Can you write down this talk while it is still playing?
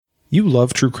You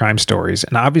love true crime stories,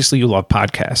 and obviously you love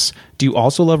podcasts. Do you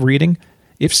also love reading?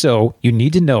 If so, you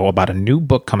need to know about a new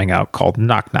book coming out called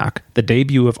Knock Knock, the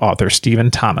debut of author Stephen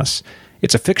Thomas.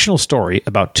 It's a fictional story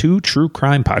about two true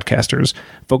crime podcasters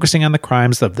focusing on the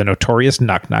crimes of the notorious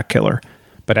Knock Knock killer.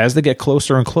 But as they get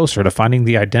closer and closer to finding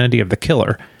the identity of the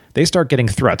killer, they start getting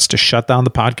threats to shut down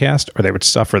the podcast or they would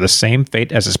suffer the same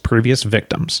fate as his previous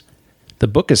victims. The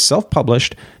book is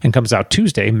self-published and comes out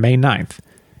Tuesday, May 9th.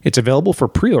 It's available for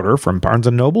pre-order from Barnes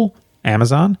 & Noble,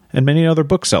 Amazon, and many other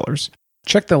booksellers.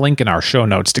 Check the link in our show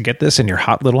notes to get this in your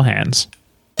hot little hands.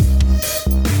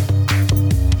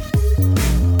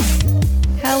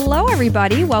 Hello,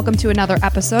 everybody. Welcome to another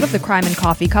episode of The Crime and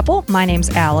Coffee Couple. My name's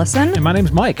Allison. And my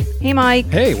name's Mike. Hey, Mike.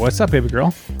 Hey, what's up, baby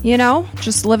girl? You know,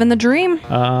 just living the dream.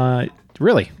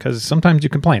 Really? Because sometimes you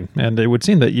complain, and it would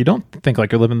seem that you don't think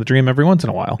like you're living the dream every once in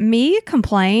a while. Me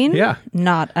complain? Yeah.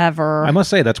 Not ever. I must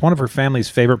say, that's one of her family's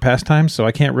favorite pastimes, so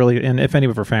I can't really, and if any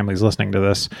of her family's listening to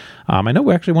this, I know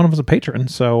actually one of us is a patron,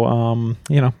 so,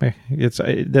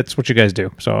 that's what you guys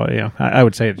do. So, I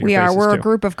would say it to your faces, we're too. a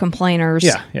group of complainers.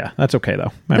 Yeah, that's okay,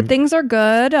 though. But things are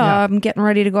good. Yeah. I'm getting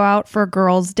ready to go out for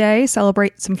Girls' Day,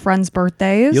 celebrate some friends'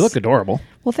 birthdays. You look adorable.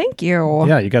 Well, thank you.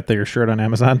 Yeah, you got your shirt on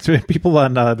Amazon. People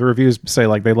on the reviews say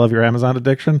like they love your Amazon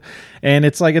addiction, and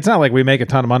it's not like we make a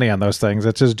ton of money on those things.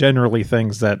 It's just generally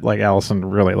things that like Allison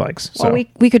really likes. So Well,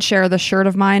 we could share the shirt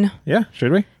of mine. yeah,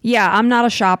 should we? Yeah, I'm not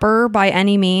a shopper by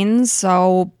any means,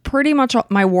 so pretty much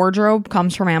my wardrobe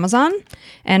comes from Amazon,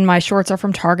 and my shorts are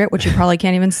from Target, which you probably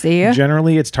can't even see.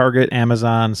 Generally, it's Target,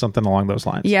 Amazon, something along those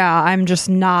lines. Yeah, I'm just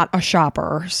not a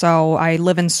shopper, so I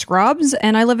live in scrubs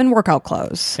and I live in workout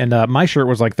clothes. And my shirt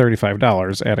was like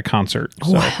 $35 at a concert.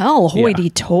 So, Well,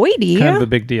 hoity-toity. kind of a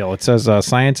big deal. It says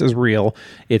Science is Real.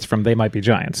 It's from They Might Be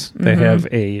Giants. They have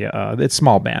it's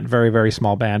small band, very, very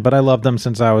small band, but I loved them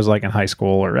since I was like in high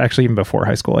school, or actually even before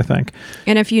high school, I think.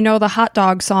 And if you know the hot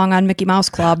dog song on Mickey Mouse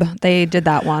Club, they did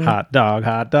that one. Hot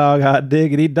dog,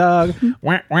 diggity dog.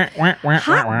 Wah, wah, wah, wah,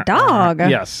 Hot wah, wah. dog.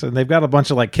 Yes, and they've got a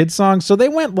bunch of like kids songs. So they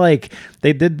went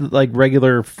they did like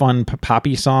regular fun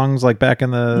poppy songs like back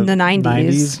in the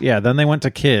 90s. Yeah, then they went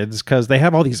to kids because they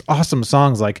have all these awesome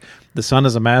songs like The Sun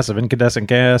is a Massive Incandescent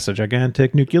Gas, a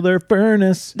Gigantic Nuclear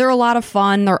Furnace. They're a lot of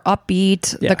fun. They're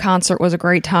upbeat. Yeah. The concert was a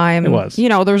great time. It was.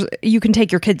 You can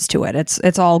take your kids to it.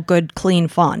 It's all good, clean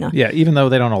fun. Yeah, even though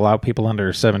they don't allow people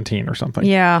under 17 or something.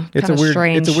 Yeah, it's kinda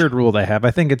strange. It's a weird rule they have. I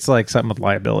think it's like something with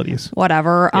liabilities.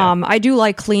 Whatever. Yeah. I do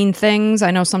like clean things. I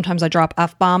know sometimes I drop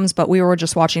F-bombs, but we were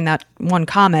just watching that one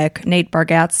comic, Nate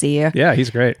Bargatze. Yeah,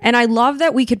 he's great. And I love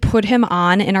that we could put him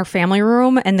on in our family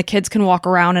room and the kids can walk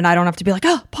around and I don't have to be like,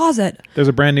 oh, pause it. There's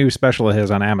a brand new special of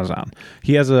his on Amazon.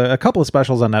 He has a couple of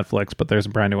specials on Netflix, but there's a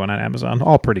brand new one on Amazon.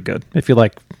 All pretty good if you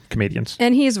like comedians.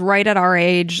 And he's right at our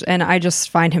age, and I just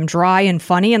find him dry and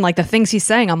funny, and like the things he's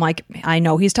saying, I'm like, I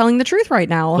know he's telling the truth right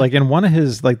now. Like in one of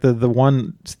his, like the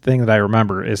one thing that I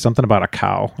remember is something about a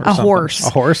cow or something. Horse. A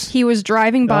horse? He was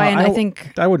driving by, and I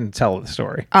think... I wouldn't tell the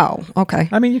story. Oh, okay.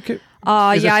 I mean, you could...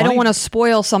 Is it I don't funny? want to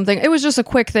spoil something. It was just a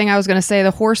quick thing I was going to say. The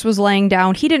horse was laying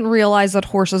down. He didn't realize that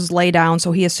horses lay down,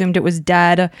 so he assumed it was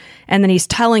dead. And then he's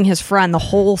telling his friend the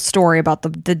whole story about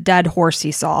the dead horse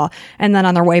he saw. And then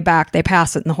on their way back, they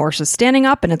pass it, and the horse is standing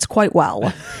up, and it's quite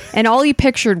well. And all he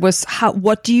pictured was,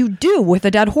 what do you do with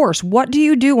a dead horse? What do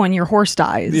you do when your horse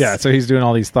dies? Yeah, so he's doing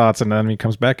all these thoughts, and then he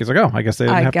comes back. He's like, oh, I guess they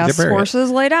didn't have to get buried.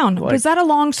 Horses lay down. Like, is that a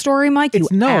long story, Mike?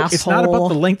 It's not about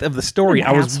the length of the story.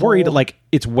 I was worried, like,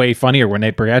 it's way funnier when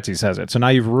Nate Bargatze says it. So now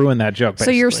you've ruined that joke.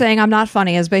 Basically. So you're saying I'm not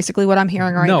funny is basically what I'm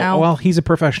hearing right now? No, well, he's a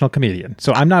professional comedian.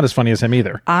 So I'm not as funny as him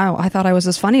either. Oh, I thought I was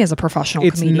as funny as a professional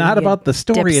comedian. It's not about the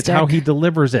story. Dipstick. It's how he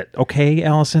delivers it. Okay,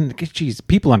 Allison? Jeez,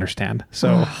 people understand.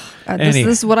 So this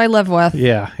is what I live with.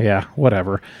 Yeah,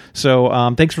 whatever.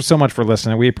 So thanks so much for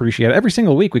listening. We appreciate it. Every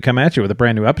single week we come at you with a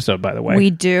brand new episode, by the way.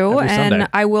 We do. Every And Sunday.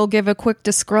 I will give a quick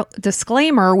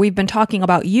disclaimer. We've been talking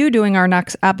about you doing our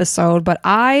next episode, but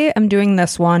I am doing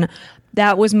this one.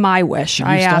 That was my wish. You've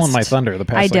I stolen asked, my thunder the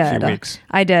past few weeks.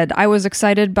 I did. I was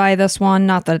excited by this one.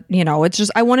 Not that, it's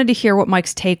just, I wanted to hear what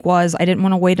Mike's take was. I didn't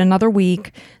want to wait another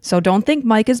week. So don't think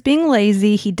Mike is being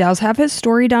lazy. He does have his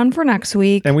story done for next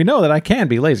week. And we know that I can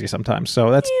be lazy sometimes.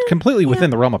 So that's completely within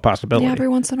the realm of possibility. Yeah, every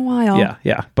once in a while.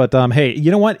 Yeah. But hey,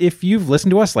 you know what? If you've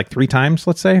listened to us like 3 times,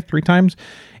 let's say 3 times,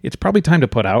 it's probably time to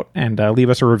put out and leave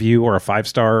us a review or a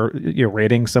 5-star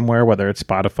rating somewhere, whether it's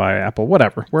Spotify, Apple,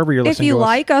 whatever, wherever you're listening to us. If you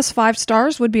like us, 5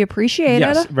 stars would be appreciated.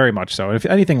 Yes, very much so. If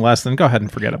anything less, then go ahead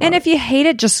and forget about it. And if you hate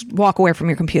it, just walk away from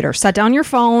your computer. Set down your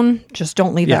phone. Just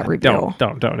don't leave that review.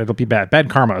 Don't. It'll be bad. Bad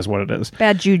karma is what it is.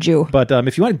 Bad juju. But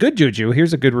if you want good juju,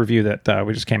 here's a good review that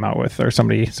we just came out with, or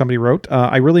somebody wrote.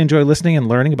 I really enjoy listening and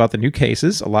learning about the new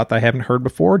cases, a lot that I haven't heard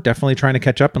before. Definitely trying to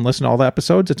catch up and listen to all the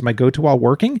episodes. It's my go-to while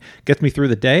working. Gets me through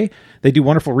the day. They do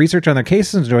wonderful research on their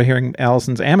cases. Enjoy hearing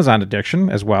Allison's Amazon addiction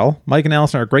as well. Mike and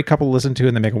Allison are a great couple to listen to,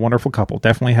 and they make a wonderful couple.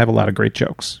 Definitely have a lot of great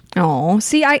jokes. Oh,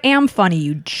 see, I am funny,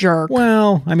 you jerk.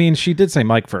 Well, I mean, she did say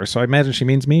Mike first, so I imagine she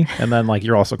means me, and then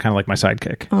you're also kind of like my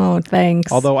sidekick. Oh,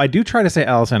 thanks. Although I do try to say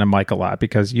Allison and Mike a lot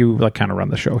because you kind of run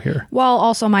the show here. Well,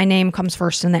 also my name comes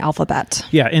first in the alphabet.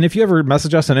 Yeah, and if you ever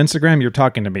message us on Instagram, you're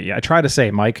talking to me. I try to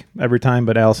say Mike every time,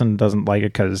 but Allison doesn't like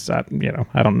it because, I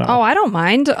don't know. Oh, I don't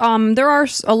mind. There are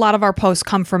a lot of our posts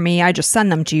come from me. I just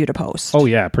send them to you to post. Oh,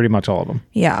 yeah, pretty much all of them.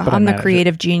 Yeah, But I'm the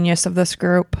creative genius of this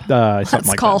group.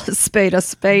 Let's call a spade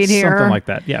here. Something like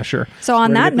that. Yeah, sure. So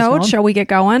on that note, shall we get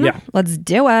going? Yeah. Let's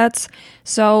do it.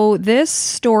 So this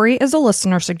story is a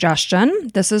listener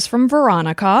suggestion. This is from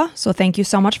Veronica. So thank you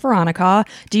so much, Veronica.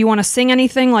 Do you want to sing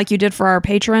anything like you did for our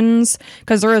patrons?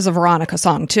 Because there is a Veronica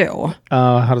song too.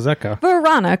 How does that go?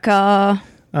 Veronica.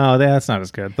 Oh, that's not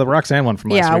as good. The Roxanne one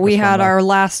from last week. Yeah, we had our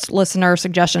last listener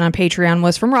suggestion on Patreon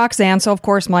was from Roxanne, so of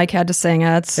course Mike had to sing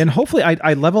it. And hopefully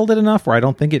I leveled it enough where I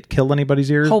don't think it killed anybody's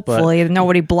ears. Hopefully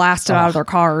nobody blasted out of their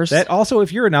cars. That also,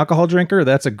 if you're an alcohol drinker,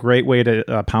 that's a great way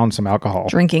to pound some alcohol.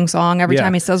 Drinking song every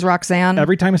time he says Roxanne.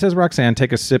 Every time he says Roxanne,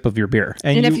 take a sip of your beer.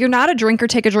 And if you're not a drinker,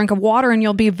 take a drink of water and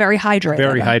you'll be very hydrated.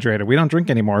 Very hydrated. We don't drink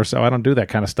anymore, so I don't do that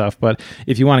kind of stuff. But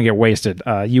if you want to get wasted,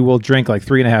 you will drink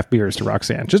 3.5 beers to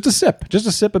Roxanne. Just a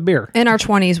sip of beer. In our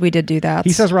 20s, we did do that.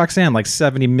 He says Roxanne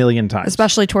 70 million times.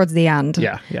 Especially towards the end.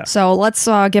 Yeah. So let's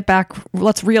get back.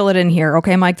 Let's reel it in here.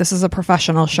 Okay, Mike, this is a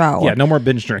professional show. Yeah, no more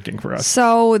binge drinking for us.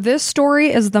 So this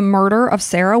story is the murder of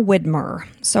Sarah Widmer.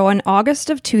 So in August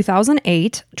of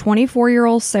 2008,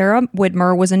 24-year-old Sarah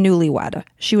Widmer was a newlywed.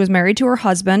 She was married to her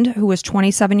husband, who was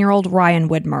 27-year-old Ryan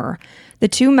Widmer. The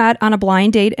two met on a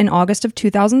blind date in August of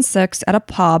 2006 at a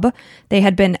pub. They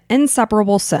had been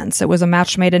inseparable since. It was a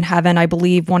match made in heaven. I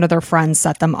believe one of their friends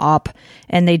set them up,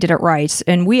 and they did it right.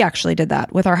 And we actually did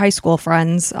that with our high school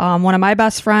friends. One of my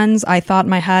best friends, I thought in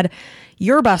my head,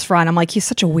 your best friend. I'm like, he's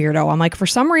such a weirdo. I'm like, for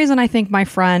some reason, I think my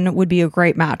friend would be a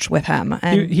great match with him.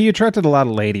 And he attracted a lot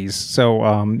of ladies.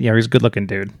 So, he's a good looking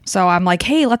dude. So I'm like,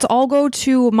 hey, let's all go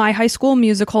to my high school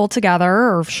musical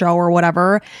together or show or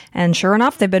whatever. And sure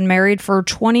enough, they've been married for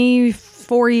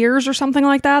 24 years or something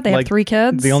like that. They have 3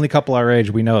 kids. The only couple our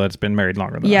age we know that's been married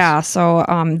longer than us. Yeah. So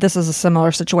this is a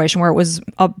similar situation where it was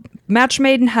a match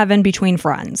made in heaven between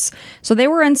friends. So they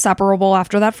were inseparable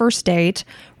after that first date.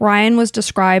 Ryan was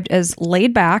described as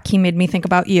laid back. He made me think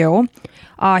about you.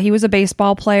 He was a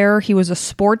baseball player. He was a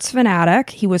sports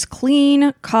fanatic. He was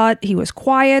clean cut. He was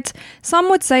quiet. Some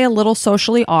would say a little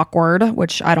socially awkward,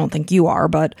 which I don't think you are,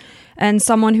 and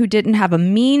someone who didn't have a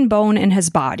mean bone in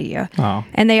his body. Oh.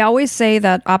 And they always say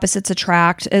that opposites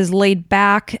attract. As laid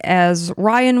back as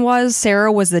Ryan was,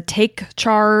 Sarah was the take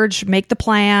charge, make the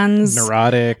plans.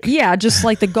 Neurotic. Yeah, just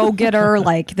like the go-getter,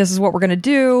 this is what we're going to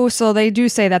do. So they do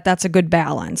say that that's a good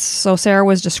balance. So Sarah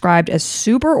was described as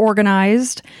super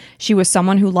organized. She was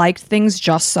someone who liked things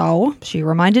just so. She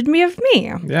reminded me of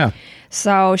me. Yeah.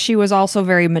 So she was also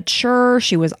very mature.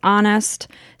 She was honest.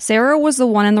 Sarah was the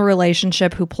one in the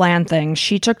relationship who planned things.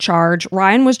 She took charge.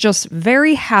 Ryan was just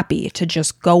very happy to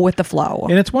just go with the flow.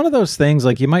 And it's one of those things,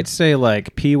 you might say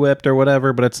pee-whipped or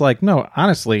whatever, but it's no,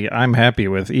 honestly, I'm happy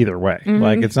with either way.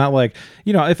 Mm-hmm. It's not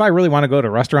if I really want to go to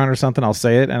a restaurant or something, I'll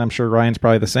say it. And I'm sure Ryan's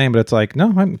probably the same, but it's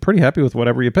no, I'm pretty happy with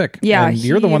whatever you pick. Yeah. And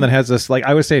you're the one that has this, I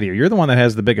always say to you, you're the one that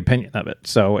has the big opinion of it.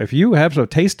 So if you have a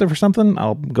taste for something,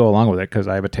 I'll go along with it because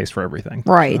I have a taste for everything.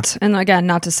 Right. So. And again,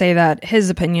 not to say that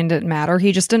his opinion didn't matter.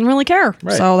 He just didn't really care.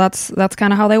 Right. So that's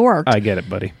kind of how they worked. I get it,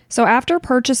 buddy. So after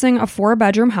purchasing a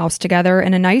 4-bedroom house together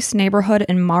in a nice neighborhood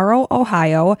in Morrow,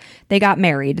 Ohio, they got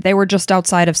married. They were just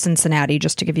outside of Cincinnati,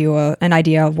 just to give you an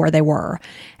idea of where they were.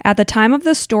 At the time of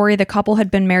this story, the couple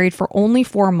had been married for only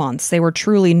 4 months. They were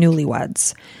truly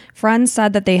newlyweds. Friends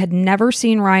said that they had never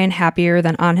seen Ryan happier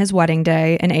than on his wedding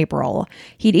day in April.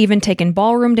 He'd even taken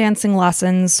ballroom dancing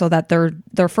lessons so that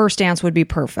their first dance would be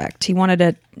perfect. He wanted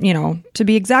it, to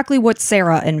be exactly what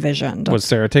Sarah envisioned. Was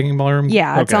Sarah taking ballroom?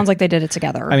 Yeah, it sounds like they did it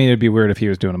together. I mean, it'd be weird if he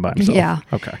was doing it by himself. Yeah.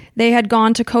 Okay. They had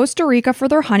gone to Costa Rica for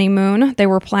their honeymoon. They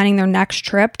were planning their next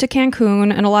trip to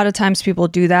Cancun, and a lot of times people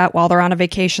do that while they're on a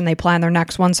vacation. They plan their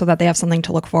next one so that they have something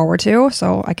to look forward to.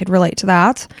 So I could relate to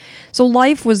that. So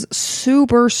life was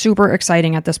super, super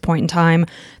exciting at this point in time.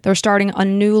 They're starting a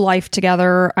new life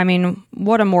together. I mean,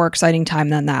 what a more exciting time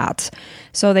than that.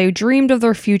 So they dreamed of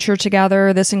their future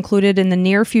together. This included in the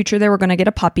near future, they were going to get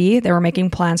a puppy. They were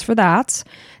making plans for that.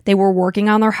 They were working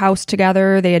on their house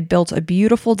together. They had built a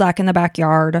beautiful deck in the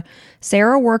backyard.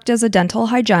 Sarah worked as a dental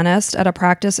hygienist at a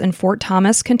practice in Fort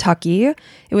Thomas, Kentucky.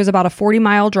 It was about a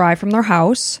 40-mile drive from their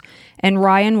house. And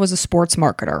Ryan was a sports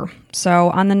marketer. So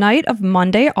on the night of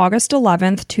Monday, August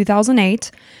 11th, 2008,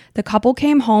 the couple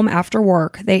came home after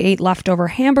work. They ate leftover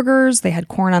hamburgers, they had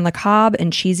corn on the cob,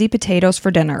 and cheesy potatoes for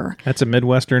dinner. That's a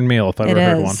Midwestern meal if I've ever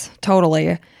heard one.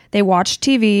 Totally. They watched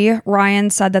TV.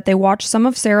 Ryan said that they watched some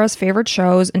of Sarah's favorite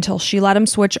shows until she let him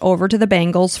switch over to the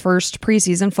Bengals' first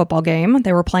preseason football game.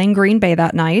 They were playing Green Bay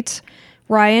that night.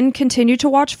 Ryan continued to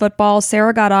watch football.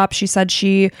 Sarah got up. She said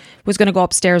she was going to go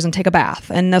upstairs and take a bath.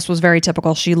 And this was very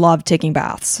typical. She loved taking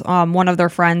baths. One of their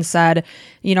friends said,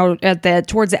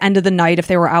 towards the end of the night, if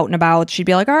they were out and about, she'd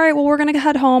be like, all right, well, we're going to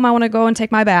head home. I want to go and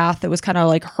take my bath. It was kind of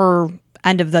like her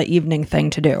end of the evening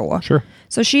thing to do. Sure.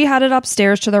 So she headed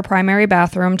upstairs to their primary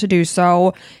bathroom to do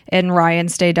so, and Ryan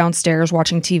stayed downstairs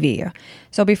watching TV.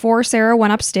 So before Sarah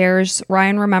went upstairs,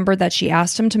 Ryan remembered that she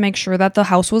asked him to make sure that the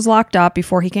house was locked up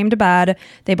before he came to bed.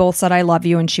 They both said, I love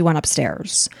you, and she went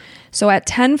upstairs. So at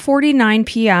 10:49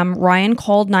 p.m., Ryan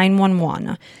called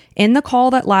 911. In the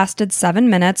call that lasted 7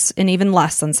 minutes, and even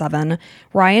less than 7,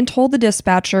 Ryan told the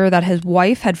dispatcher that his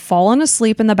wife had fallen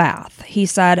asleep in the bath. He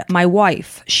said, my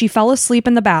wife, she fell asleep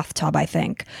in the bathtub, I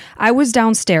think. I was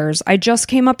downstairs. I just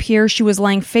came up here. She was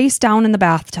laying face down in the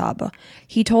bathtub.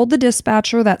 He told the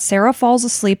dispatcher that Sarah falls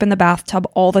asleep in the bathtub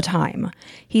all the time.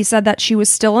 He said that she was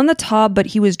still in the tub, but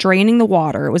he was draining the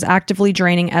water. It was actively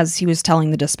draining as he was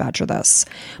telling the dispatcher this.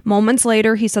 Moments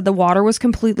later, he said the water was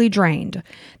completely drained.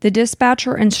 The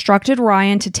dispatcher instructed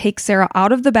Ryan to take Sarah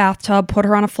out of the bathtub, put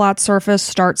her on a flat surface,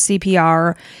 start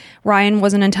CPR. Ryan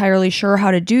wasn't entirely sure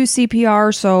how to do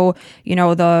CPR, so,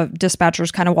 the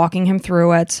dispatcher's kind of walking him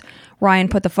through it. Ryan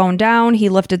put the phone down. He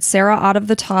lifted Sarah out of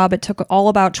the tub. It took all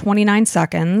about 29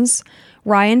 seconds.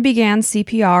 Ryan began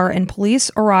CPR, and police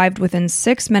arrived within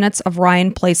 6 minutes of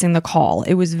Ryan placing the call.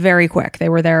 It was very quick. They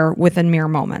were there within mere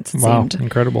moments, it seemed.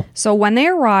 Incredible. So when they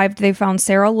arrived, they found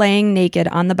Sarah laying naked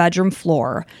on the bedroom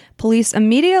floor. Police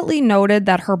immediately noted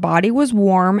that her body was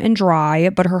warm and dry,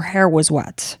 but her hair was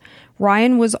wet.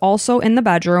 Ryan was also in the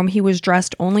bedroom. He was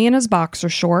dressed only in his boxer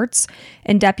shorts,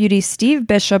 and Deputy Steve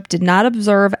Bishop did not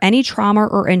observe any trauma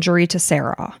or injury to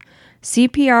Sarah.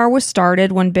 CPR was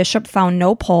started when Bishop found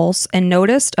no pulse and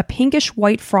noticed a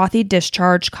pinkish-white frothy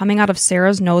discharge coming out of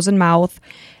Sarah's nose and mouth,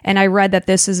 and I read that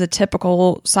this is a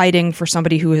typical sighting for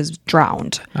somebody who has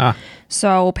drowned.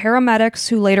 So paramedics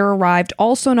who later arrived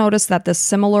also noticed that this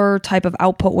similar type of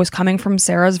output was coming from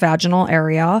Sarah's vaginal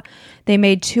area. They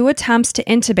made 2 attempts to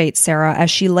intubate Sarah as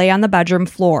she lay on the bedroom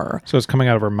floor. So it's coming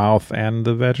out of her mouth and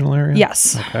the vaginal area?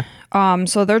 Yes. Okay.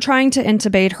 So they're trying to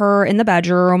intubate her in the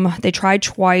bedroom. They tried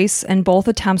twice, and both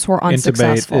attempts were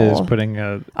unsuccessful. Intubate is putting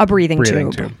a breathing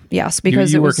tube. Yes,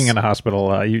 because you working in a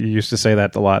hospital, you used to say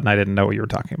that a lot, and I didn't know what you were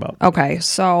talking about. Okay,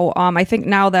 so I think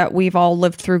now that we've all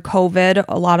lived through COVID,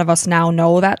 a lot of us now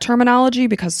know that terminology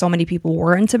because so many people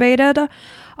were intubated.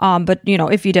 But,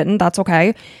 if you didn't, that's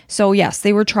okay. So, yes,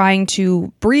 they were trying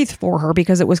to breathe for her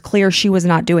because it was clear she was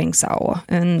not doing so.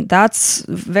 And that's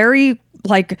very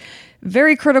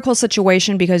critical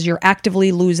situation because you're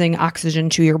actively losing oxygen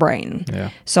to your brain. Yeah.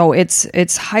 So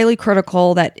it's highly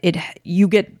critical that you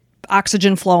get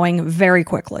oxygen flowing very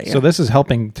quickly. So this is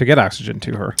helping to get oxygen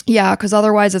to her. Yeah, because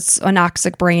otherwise it's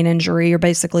anoxic brain injury. You're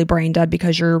basically brain dead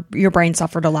because your brain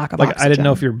suffered a lack of oxygen. I didn't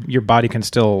know if your body can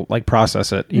still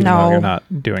process it even though you're not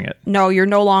doing it. No, you're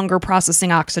no longer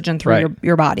processing oxygen through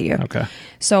your body. Okay.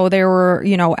 So they were,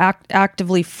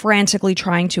 actively, frantically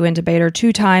trying to intubate her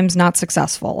 2 times, not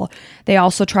successful. They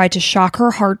also tried to shock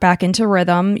her heart back into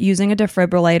rhythm using a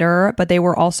defibrillator, but they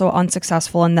were also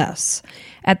unsuccessful in this.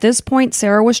 At this point,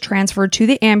 Sarah was transferred to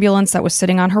the ambulance that was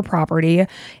sitting on her property.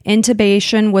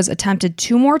 Intubation was attempted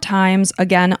 2 more times,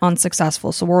 again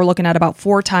unsuccessful. So we're looking at about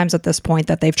 4 times at this point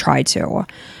that they've tried to.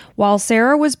 While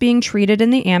Sarah was being treated in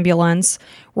the ambulance,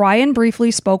 Ryan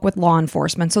briefly spoke with law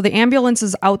enforcement. So the ambulance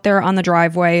is out there on the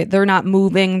driveway. They're not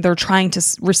moving. They're trying to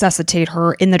resuscitate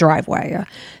her in the driveway.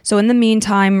 So in the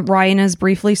meantime, Ryan is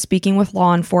briefly speaking with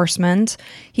law enforcement.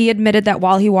 He admitted that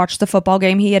while he watched the football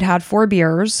game, he had had 4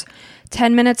 beers.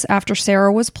 10 minutes after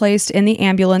Sarah was placed in the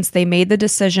ambulance, they made the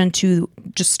decision to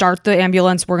just start the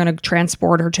ambulance. We're going to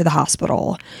transport her to the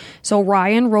hospital. So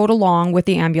Ryan rode along with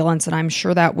the ambulance, and I'm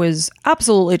sure that was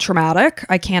absolutely traumatic.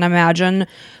 I can't imagine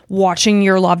watching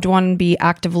your loved one be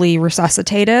actively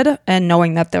resuscitated and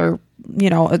knowing that they're,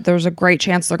 there's a great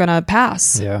chance they're going to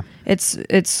pass. Yeah.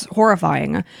 It's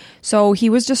horrifying. So he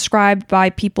was described by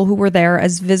people who were there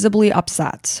as visibly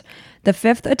upset. The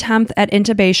 5th attempt at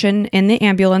intubation in the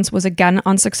ambulance was again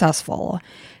unsuccessful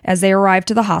as they arrived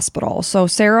to the hospital. So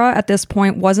Sarah at this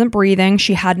point wasn't breathing.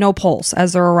 She had no pulse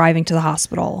as they're arriving to the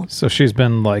hospital. So she's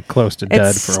been close to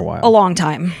dead for a while. A long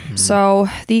time. Mm-hmm. So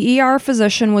the ER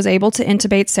physician was able to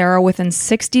intubate Sarah within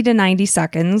 60 to 90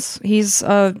 seconds. He's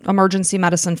an emergency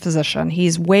medicine physician.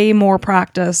 He's way more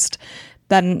practiced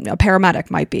than a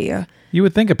paramedic might be. You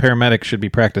would think a paramedic should be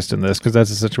practiced in this because that's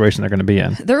the situation they're going to be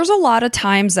in. There's a lot of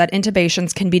times that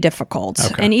intubations can be difficult.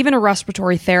 Okay. And even a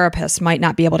respiratory therapist might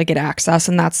not be able to get access,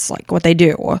 and that's what they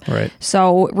do. Right.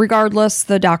 So regardless,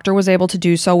 the doctor was able to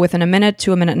do so within a minute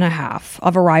to a minute and a half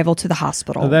of arrival to the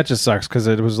hospital. Well, that just sucks because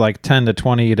it was 10 to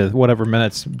 20 to whatever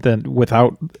minutes then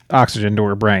without oxygen to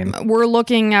her brain. We're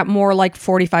looking at more like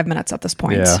 45 minutes at this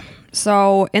point. Yeah.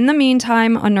 So in the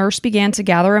meantime, a nurse began to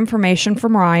gather information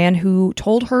from Ryan, who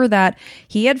told her that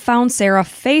he had found Sarah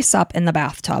face up in the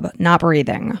bathtub, not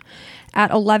breathing.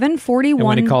 At 11:41, and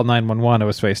when he called 911, it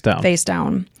was face down. Face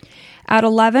down. At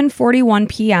 11:41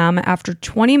 p.m., after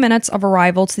 20 minutes of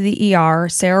arrival to the ER,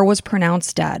 Sarah was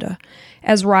pronounced dead.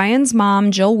 As Ryan's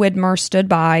mom, Jill Widmer, stood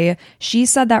by, she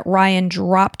said that Ryan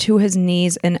dropped to his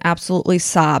knees and absolutely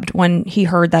sobbed when he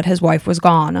heard that his wife was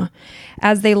gone.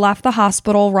 As they left the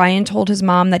hospital, Ryan told his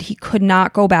mom that he could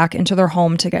not go back into their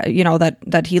home to get,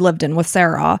 that he lived in with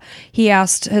Sarah. He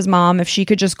asked his mom if she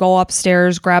could just go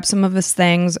upstairs, grab some of his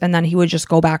things, and then he would just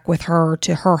go back with her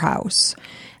to her house.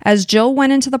 As Jill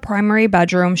went into the primary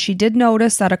bedroom, she did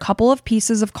notice that a couple of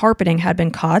pieces of carpeting had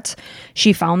been cut.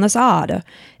 She found this odd.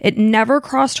 It never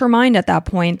crossed her mind at that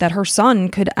point that her son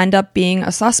could end up being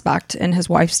a suspect in his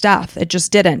wife's death. It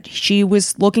just didn't. She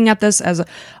was looking at this as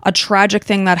a tragic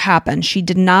thing that happened. She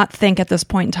did not think at this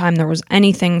point in time there was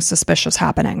anything suspicious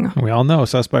happening. We all know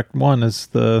suspect 1 is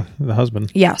the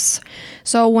husband. Yes.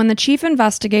 So when the chief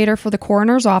investigator for the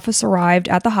coroner's office arrived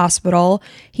at the hospital,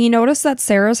 he noticed that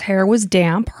Sarah's hair was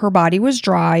damp. Her body was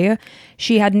dry.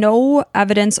 She had no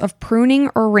evidence of pruning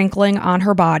or wrinkling on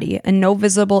her body and no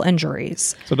visible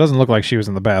injuries. So it doesn't look like she was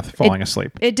in the bath falling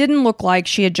asleep. It didn't look like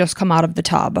she had just come out of the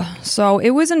tub. So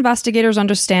it was investigators'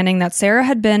 understanding that Sarah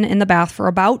had been in the bath for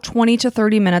about 20 to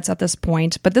 30 minutes at this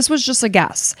point, but this was just a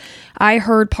guess. I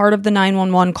heard part of the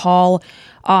 911 call.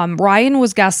 Ryan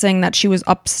was guessing that she was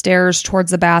upstairs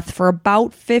towards the bath for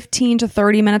about 15 to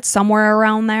 30 minutes, somewhere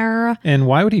around there. And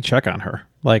why would he check on her?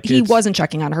 He wasn't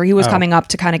checking on her. He was coming up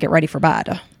to kind of get ready for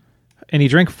bed. And he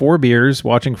drank 4 beers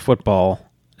watching football.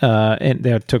 And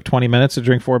it took 20 minutes to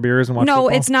drink 4 beers and watch football? No,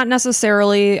 it's not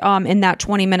necessarily in that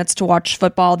 20 minutes to watch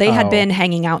football. They had been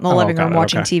hanging out in the living room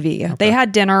watching TV. Okay. They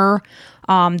had dinner.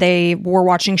 They were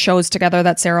watching shows together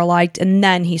that Sarah liked, and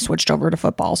then he switched over to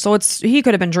football. So he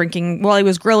could have been drinking while he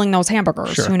was grilling those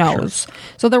hamburgers. Sure, who knows? Sure.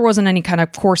 So there wasn't any kind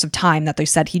of course of time that they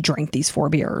said he drank these 4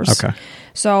 beers. Okay.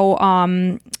 So,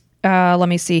 let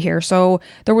me see here. So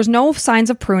there was no signs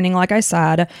of pruning, like I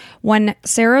said. When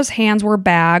Sarah's hands were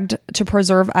bagged to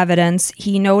preserve evidence,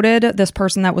 he noted, this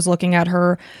person that was looking at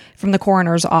her from the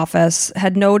coroner's office,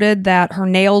 had noted that her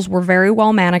nails were very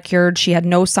well manicured. She had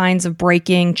no signs of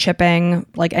breaking, chipping,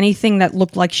 like anything that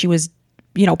looked like she was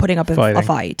putting up a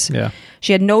fight. Yeah.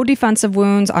 She had no defensive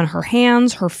wounds on her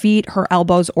hands, her feet, her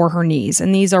elbows, or her knees.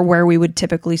 And these are where we would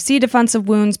typically see defensive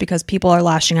wounds because people are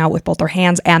lashing out with both their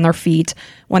hands and their feet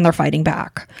when they're fighting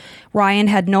back. Ryan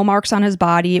had no marks on his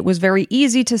body. It was very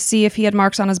easy to see if he had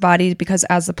marks on his body because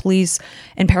as the police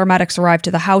and paramedics arrived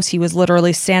to the house, he was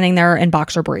literally standing there in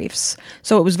boxer briefs.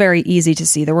 So it was very easy to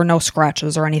see. There were no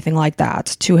scratches or anything like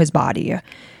that to his body.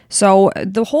 So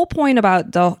the whole point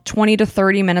about the 20 to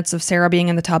 30 minutes of Sarah being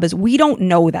in the tub is we don't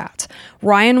know that.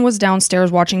 Ryan was downstairs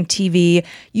watching TV.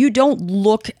 You don't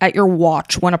look at your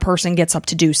watch when a person gets up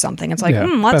to do something. It's like,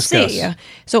 let's see. Guess.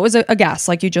 So it was a guess,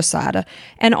 like you just said.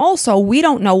 And also, we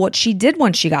don't know what she did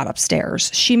when she got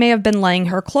upstairs. She may have been laying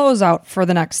her clothes out for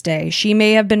the next day. She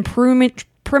may have been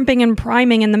primping and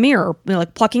priming in the mirror,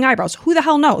 like plucking eyebrows. Who the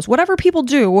hell knows? Whatever people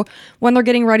do when they're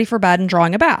getting ready for bed and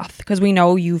drawing a bath, because we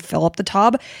know you fill up the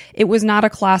tub. It was not a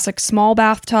classic small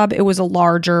bathtub. It was a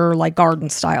larger, like garden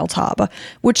style tub,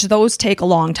 which those take a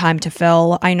long time to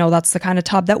fill. I know that's the kind of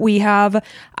tub that we have.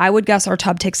 I would guess our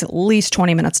tub takes at least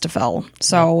 20 minutes to fill.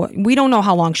 So we don't know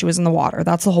how long she was in the water.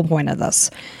 That's the whole point of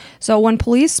this. So when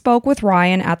police spoke with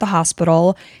Ryan at the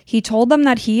hospital, he told them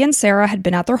that he and Sarah had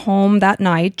been at their home that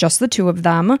night, just the two of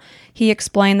them. He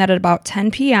explained that at about 10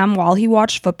 p.m. while he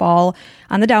watched football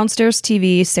on the downstairs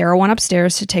TV, Sarah went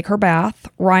upstairs to take her bath.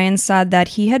 Ryan said that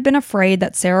he had been afraid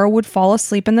that Sarah would fall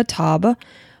asleep in the tub.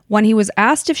 When he was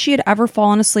asked if she had ever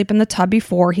fallen asleep in the tub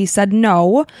before, he said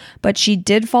no, but she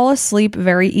did fall asleep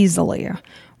very easily.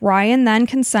 Ryan then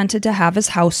consented to have his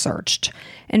house searched.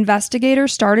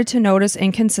 Investigators started to notice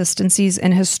inconsistencies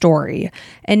in his story.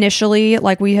 Initially,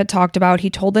 like we had talked about,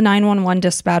 he told the 911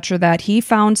 dispatcher that he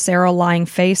found Sarah lying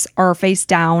face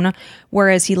down,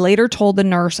 whereas he later told the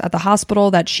nurse at the hospital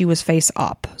that she was face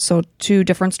up. So two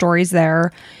different stories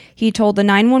there. He told the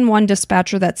 911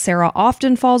 dispatcher that Sarah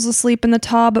often falls asleep in the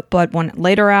tub, but when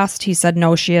later asked, he said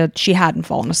no, she hadn't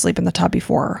fallen asleep in the tub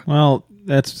before. Well,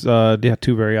 that's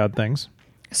two very odd things.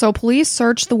 So police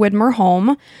searched the Widmer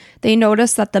home. They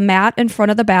noticed that the mat in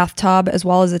front of the bathtub, as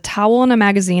well as a towel and a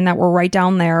magazine that were right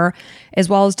down there, as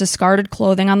well as discarded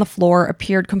clothing on the floor,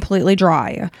 appeared completely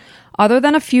dry. Other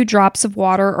than a few drops of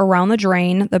water around the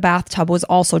drain, the bathtub was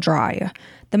also dry.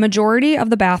 The majority of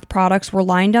the bath products were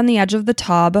lined on the edge of the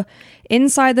tub.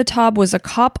 Inside the tub was a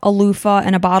cup, a loofah,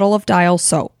 and a bottle of Dial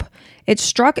soap. It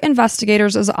struck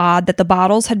investigators as odd that the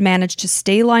bottles had managed to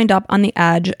stay lined up on the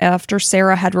edge after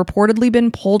Sarah had reportedly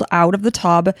been pulled out of the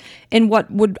tub in what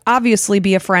would obviously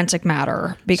be a frantic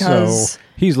matter, because... So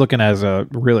he's looking as a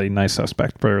really nice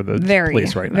suspect for the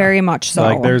police right now. Very much so.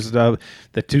 Like there's the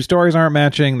two stories aren't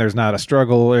matching. There's not a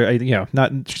struggle, or,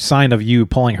 not sign of you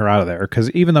pulling her out of there.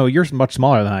 Because even though you're much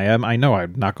smaller than I am, I know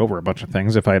I'd knock over a bunch of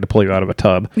things if I had to pull you out of a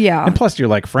tub. Yeah. And plus you're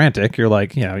like frantic. You're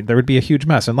like, there would be a huge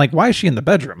mess. And like, why is she in the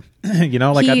bedroom?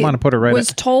 I'd want to put her right. He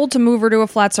was told to move her to a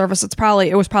flat surface.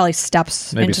 It was probably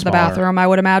steps maybe into smaller. the bathroom, I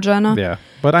would imagine. Yeah.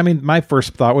 But I mean, my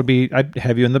first thought would be I'd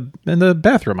have you in the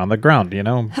bathroom on the ground,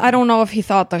 I don't know if he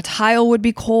thought the tile would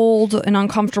be cold and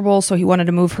uncomfortable, so he wanted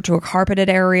to move her to a carpeted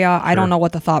area. Sure. I don't know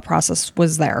what the thought process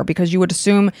was there, because you would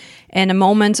assume in a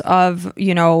moment of,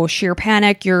 sheer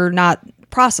panic, you're not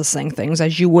processing things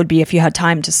as you would be if you had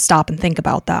time to stop and think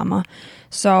about them.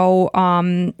 So,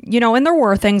 and there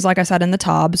were things, like I said, in the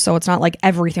tub, so it's not like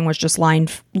everything was just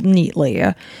lined neatly.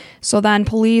 So then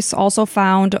police also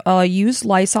found a used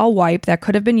Lysol wipe that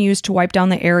could have been used to wipe down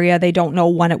the area. They don't know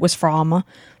when it was from.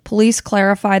 Police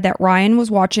clarified that Ryan was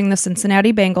watching the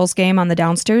Cincinnati Bengals game on the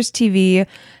downstairs TV,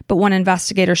 but when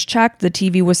investigators checked, the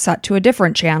TV was set to a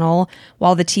different channel,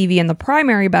 while the TV in the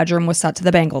primary bedroom was set to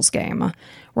the Bengals game.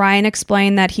 Ryan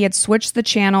explained that he had switched the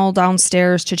channel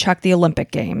downstairs to check the Olympic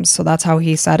Games, so that's how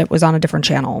he said it was on a different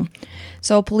channel.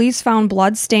 So police found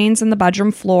blood stains in the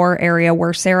bedroom floor area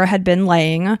where Sarah had been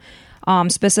laying,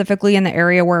 specifically in the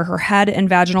area where her head and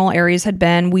vaginal areas had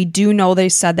been. We do know they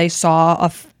said they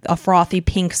saw a frothy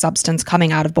pink substance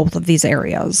coming out of both of these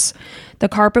areas. The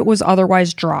carpet was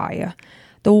otherwise dry.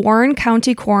 The Warren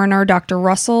County coroner, Dr.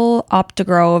 Russell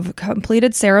Updegrove,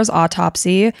 completed Sarah's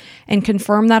autopsy and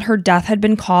confirmed that her death had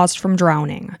been caused from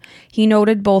drowning. He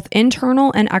noted both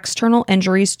internal and external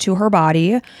injuries to her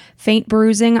body, faint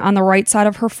bruising on the right side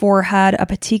of her forehead, a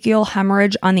petechial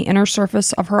hemorrhage on the inner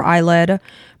surface of her eyelid,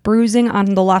 bruising on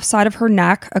the left side of her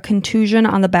neck, a contusion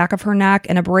on the back of her neck,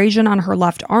 an abrasion on her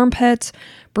left armpit,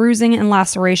 bruising and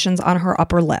lacerations on her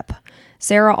upper lip.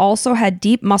 Sarah also had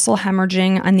deep muscle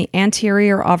hemorrhaging on the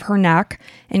anterior of her neck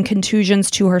and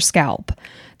contusions to her scalp.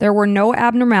 There were no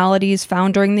abnormalities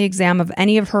found during the exam of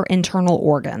any of her internal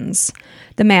organs.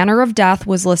 The manner of death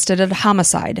was listed as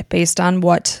homicide based on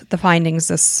what the findings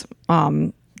this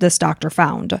doctor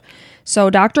found. So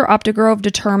Dr. Updegrove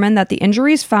determined that the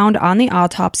injuries found on the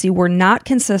autopsy were not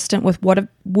consistent with what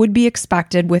would be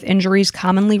expected with injuries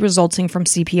commonly resulting from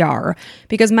CPR,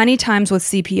 because many times with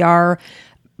CPR,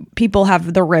 people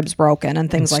have their ribs broken and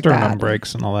things like that. Sternum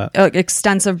breaks and all that.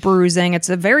 Extensive bruising. It's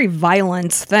a very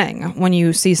violent thing when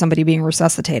you see somebody being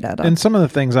resuscitated. And some of the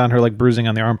things on her, like bruising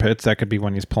on the armpits, that could be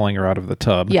when he's pulling her out of the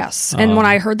tub. Yes. And when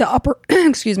I heard the upper,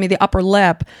 the upper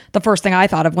lip, the first thing I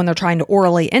thought of when they're trying to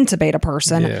orally intubate a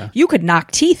person, you could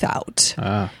knock teeth out.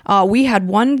 We had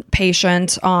one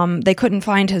patient, they couldn't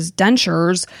find his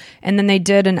dentures, and then they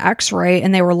did an x-ray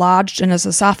and they were lodged in his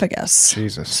esophagus.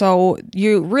 Jesus. So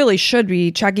you really should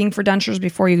be checking for dentures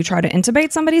before you try to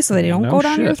intubate somebody so they don't go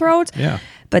down your throat. Yeah.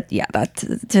 But yeah, that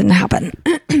didn't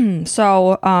happen.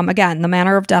 So again, the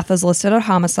manner of death is listed as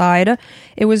homicide.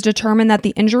 It was determined that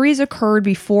the injuries occurred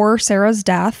before Sarah's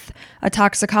death. A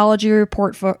toxicology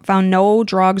report found no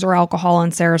drugs or alcohol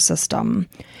in Sarah's system.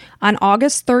 On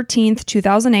August 13th,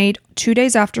 2008, 2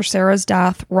 days after Sarah's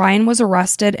death, Ryan was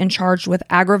arrested and charged with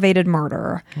aggravated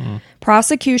murder.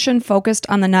 Prosecution focused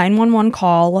on the 911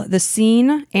 call, the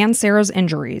scene, and Sarah's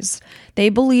injuries. They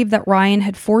believed that Ryan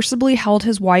had forcibly held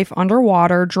his wife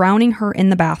underwater, drowning her in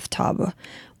the bathtub.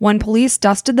 When police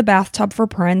dusted the bathtub for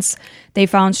prints, they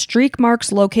found streak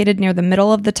marks located near the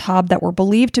middle of the tub that were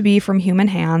believed to be from human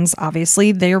hands.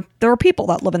 Obviously, there are people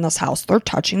that live in this house. They're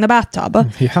touching the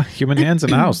bathtub. Yeah, human hands in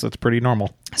the house. That's pretty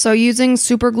normal. So using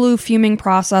superglue fuming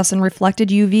process and reflected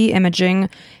UV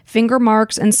imaging, finger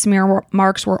marks and smear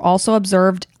marks were also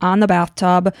observed on the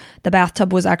bathtub. The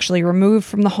bathtub was actually removed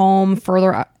from the home.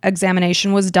 Further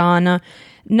examination was done.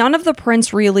 None of the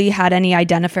prints really had any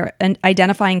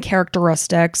identifying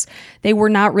characteristics. They were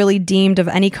not really deemed of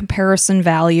any comparison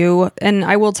value. And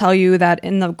I will tell you that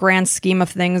in the grand scheme of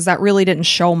things, that really didn't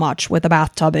show much with the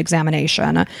bathtub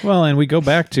examination. Well, and we go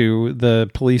back to the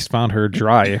police found her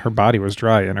dry. Her body was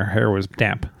dry and her hair was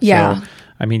damp. Yeah. So,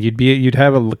 I mean, you'd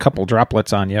have a couple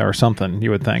droplets on you or something, you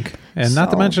would think. And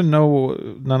not to mention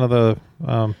none of the,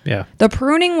 The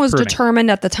pruning was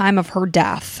determined at the time of her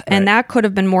death, and that could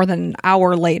have been more than an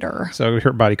hour later. So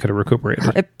her body could have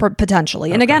recuperated. Potentially.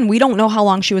 Okay. And again, we don't know how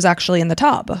long she was actually in the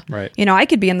tub. Right. You know, I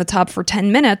could be in the tub for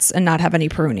 10 minutes and not have any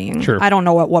pruning. Sure. I don't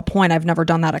know at what point. I've never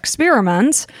done that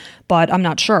experiment, but I'm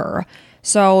not sure.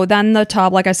 So then the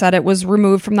tub, like I said, it was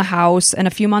removed from the house, and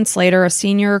a few months later, a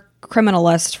senior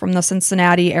criminalist from the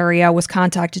Cincinnati area was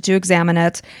contacted to examine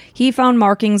it. He found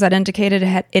markings that indicated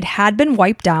it had been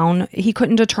wiped down. He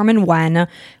couldn't determine when.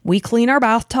 We clean our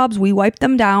bathtubs, we wipe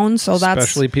them down, so that's...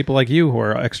 Especially people like you who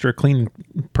are extra clean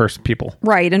people.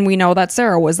 Right, and we know that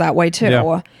Sarah was that way too.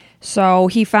 Yeah. So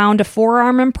he found a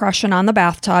forearm impression on the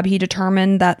bathtub. He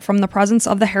determined that from the presence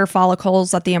of the hair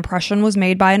follicles that the impression was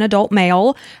made by an adult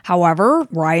male. However,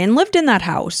 Ryan lived in that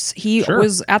house. He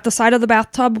was at the side of the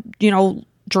bathtub,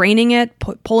 draining it,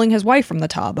 pulling his wife from the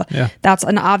tub. Yeah. That's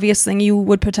an obvious thing you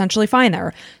would potentially find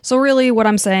there. So really what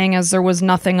I'm saying is there was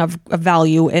nothing of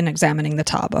value in examining the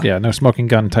tub. Yeah, no smoking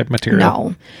gun type material.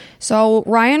 No. So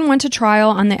Ryan went to trial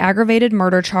on the aggravated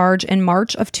murder charge in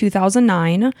March of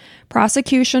 2009.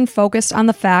 Prosecution focused on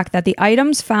the fact that the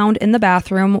items found in the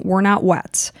bathroom were not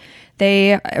wet.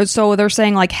 They're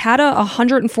saying, like, had a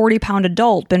 140-pound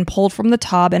adult been pulled from the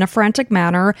tub in a frantic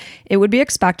manner, it would be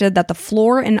expected that the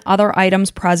floor and other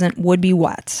items present would be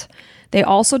wet. They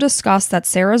also discussed that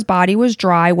Sarah's body was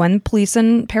dry when police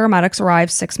and paramedics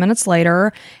arrived 6 minutes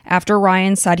later after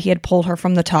Ryan said he had pulled her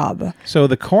from the tub. So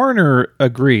the coroner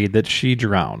agreed that she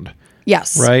drowned.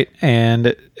 Yes. Right?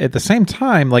 And at the same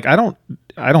time, like, I don't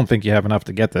think you have enough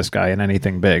to get this guy in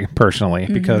anything big, personally,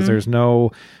 because there's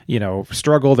no,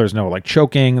 struggle. There's no, like,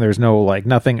 choking. There's no, like,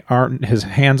 nothing, his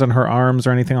hands on her arms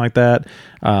or anything like that.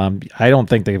 I don't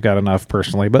think they've got enough,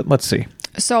 personally, but let's see.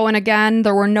 So, and again,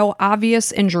 there were no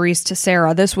obvious injuries to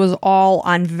Sarah. This was all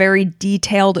on very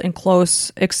detailed and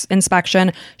close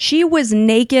inspection. She was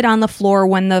naked on the floor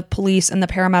when the police and the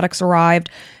paramedics arrived.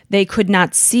 They could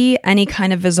not see any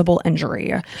kind of visible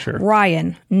injury. Sure.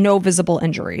 Ryan, no visible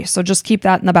injury. So just keep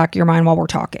that in the back of your mind while we're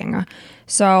talking.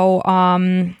 So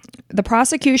the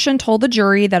prosecution told the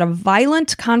jury that a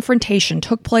violent confrontation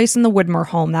took place in the Widmer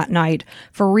home that night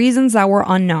for reasons that were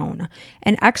unknown.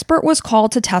 An expert was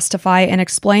called to testify and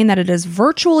explain that it is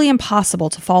virtually impossible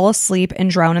to fall asleep and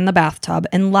drown in the bathtub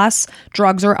unless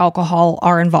drugs or alcohol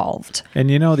are involved. And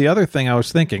the other thing I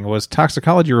was thinking was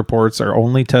toxicology reports are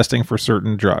only testing for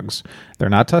certain drugs. They're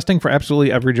not testing for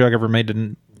absolutely every drug ever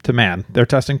made to man. They're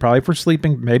testing probably for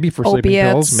sleeping, maybe for sleeping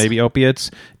pills, maybe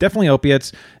opiates. Definitely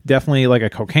opiates. Definitely like a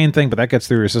cocaine thing, but that gets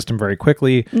through your system very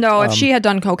quickly. No, if she had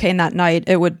done cocaine that night,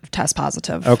 it would test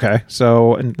positive. Okay,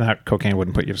 so and not cocaine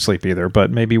wouldn't put you to sleep either,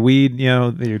 but maybe weed,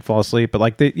 you'd fall asleep. But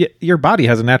like your body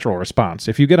has a natural response.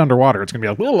 If you get underwater, it's gonna be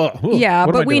like, yeah.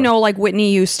 But we know like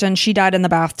Whitney Houston, she died in the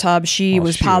bathtub. She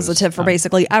was positive for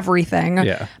basically everything.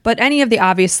 Yeah. But any of the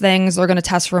obvious things, they're going to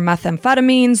test for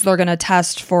methamphetamines. They're going to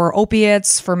test for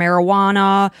opiates, for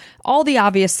marijuana, all the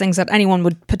obvious things that anyone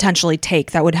would potentially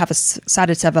take that would have a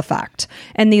sedative effect.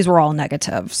 And these were all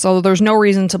negative. So there's no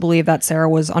reason to believe that Sarah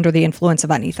was under the influence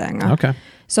of anything. Okay.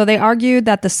 So they argued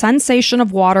that the sensation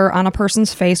of water on a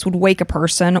person's face would wake a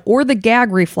person, or the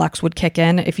gag reflex would kick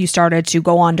in if you started to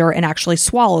go under and actually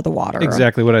swallow the water.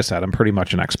 Exactly what I said. I'm pretty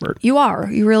much an expert. You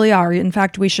are. You really are. In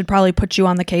fact, we should probably put you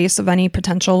on the case of any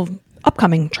potential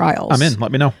upcoming trials. I'm in.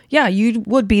 Let me know. Yeah, you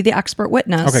would be the expert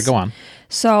witness. Okay, go on.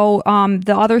 So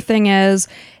the other thing is,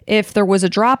 if there was a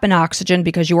drop in oxygen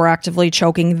because you were actively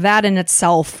choking, that in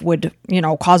itself would,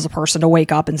 cause a person to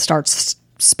wake up and start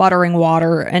sputtering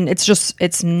water. And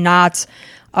it's not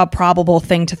a probable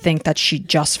thing to think that she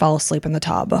just fell asleep in the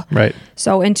tub. Right.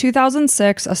 So in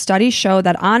 2006, a study showed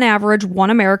that on average, 1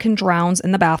 American drowns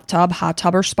in the bathtub, hot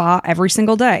tub, or spa every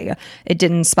single day. It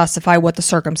didn't specify what the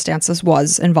circumstances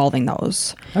was involving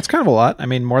those. That's kind of a lot. I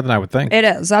mean, more than I would think. It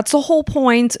is. That's the whole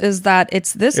point, is that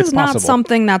this is not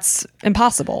something that's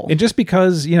impossible. And just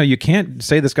because, you can't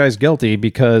say this guy's guilty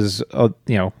because,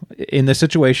 in this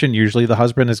situation, usually the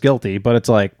husband is guilty, but it's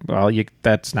like, well,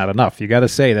 that's not enough. You got to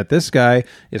say that this guy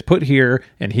is put here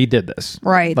and he did this.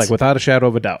 Right. Like without a shadow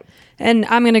of a doubt. And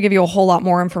I'm going to give you a whole lot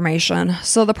more information.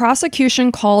 So the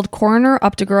prosecution called Coroner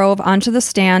Updegrove onto the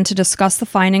stand to discuss the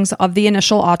findings of the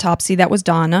initial autopsy that was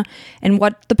done and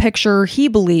what the picture he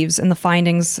believes in the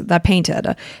findings that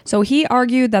painted. So he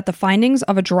argued that the findings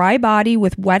of a dry body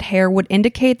with wet hair would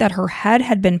indicate that her head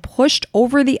had been pushed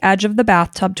over the edge of the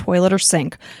bathtub, toilet, or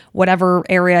sink, whatever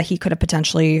area he could have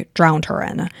potentially drowned her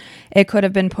in. It could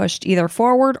have been pushed either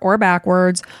forward or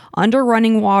backwards, under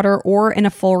running water, or in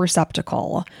a full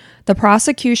receptacle. The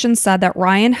prosecution said that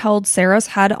Ryan held Sarah's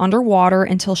head underwater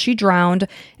until she drowned,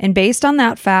 and based on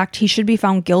that fact, he should be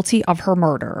found guilty of her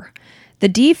murder. The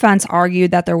defense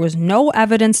argued that there was no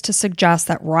evidence to suggest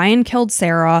that Ryan killed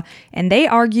Sarah, and they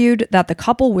argued that the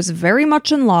couple was very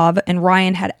much in love and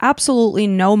Ryan had absolutely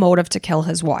no motive to kill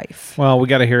his wife. Well, we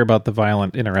got to hear about the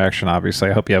violent interaction,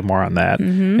 obviously. I hope you have more on that.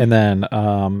 Mm-hmm. And then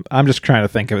I'm just trying to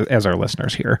think of, as our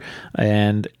listeners here.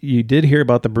 And you did hear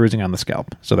about the bruising on the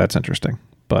scalp, so that's interesting.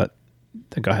 But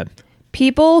go ahead.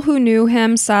 People who knew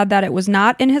him said that it was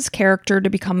not in his character to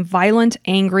become violent,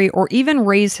 angry, or even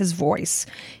raise his voice.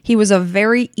 He was a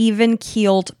very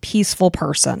even-keeled, peaceful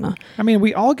person. I mean,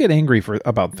 we all get angry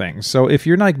about things. So if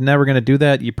you're like never going to do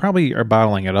that, you probably are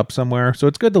bottling it up somewhere. So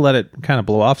it's good to let it kind of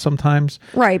blow off sometimes.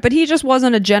 Right, but he just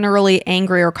wasn't a generally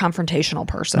angry or confrontational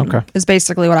person, okay, is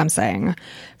basically what I'm saying.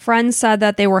 Friends said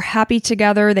that they were happy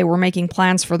together. They were making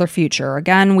plans for their future.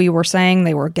 Again, we were saying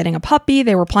they were getting a puppy.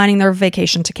 They were planning their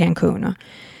vacation to Cancun.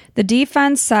 The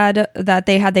defense said that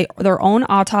they had their own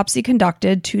autopsy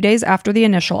conducted 2 days after the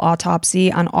initial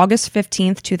autopsy on August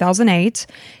 15th, 2008.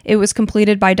 It was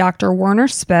completed by Dr. Werner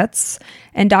Spitz,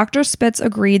 and Dr. Spitz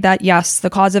agreed that, yes, the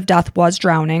cause of death was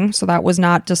drowning, so that was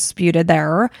not disputed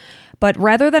there. But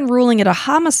rather than ruling it a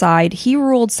homicide, he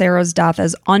ruled Sarah's death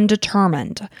as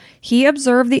undetermined. He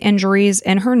observed the injuries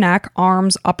in her neck,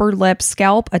 arms, upper lip,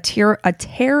 scalp, a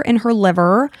tear in her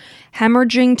liver,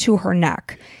 hemorrhaging to her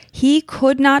neck. He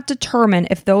could not determine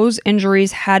if those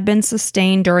injuries had been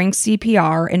sustained during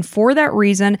CPR, and for that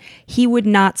reason, he would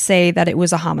not say that it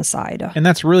was a homicide. And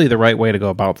that's really the right way to go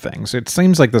about things. It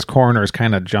seems like this coroner is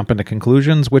kind of jumping to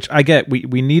conclusions, which I get.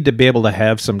 We need to be able to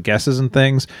have some guesses and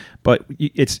things, but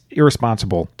it's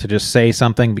irresponsible to just say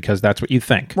something because that's what you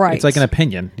think. Right. It's like an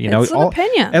opinion. It's an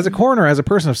opinion. As a coroner, as a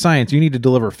person of science, you need to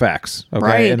deliver facts. Okay.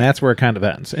 Right. And that's where it kind of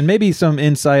ends. And maybe some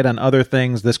insight on other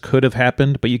things this could have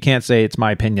happened, but you can't say it's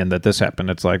my opinion that this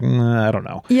happened. It's like, I don't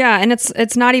know. Yeah, and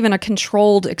it's not even a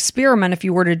controlled experiment if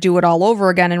you were to do it all over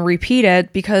again and repeat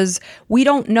it, because we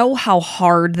don't know how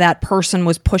hard that person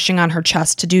was pushing on her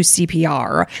chest to do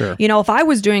CPR. Sure. If I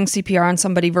was doing CPR on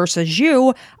somebody versus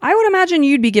you, I would imagine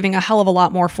you'd be giving a hell of a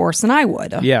lot more force than I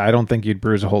would. Yeah, I don't think you'd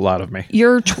bruise a whole lot of me.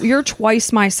 You're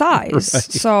twice my size. Right.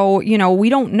 So, we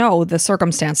don't know the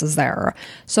circumstances there.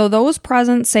 So those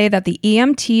present say that the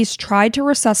EMTs tried to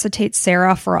resuscitate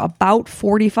Sarah for about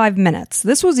 45 minutes.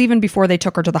 This was even before they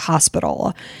took her to the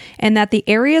hospital. And that the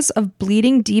areas of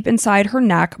bleeding deep inside her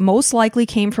neck most likely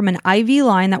came from an IV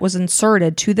line that was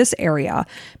inserted to this area,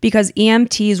 because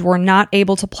EMTs were not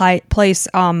able to place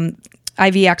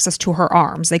IV access to her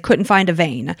arms. They couldn't find a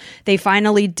vein. They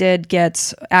finally did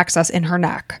get access in her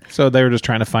neck. So they were just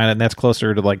trying to find it, and that's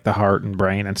closer to like the heart and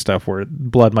brain and stuff where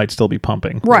blood might still be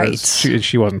pumping. Right.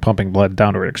 She wasn't pumping blood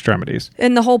down to her extremities.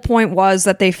 And the whole point was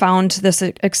that they found this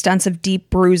extensive deep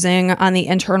bruising on the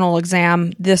internal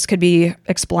exam. This could be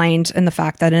explained in the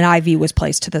fact that an IV was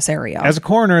placed to this area. As a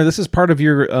coroner, this is part of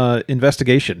your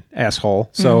investigation, asshole.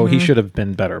 So he should have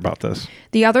been better about this.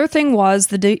 The other thing was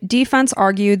the defense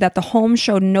argued that the home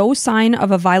showed no sign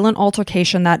of a violent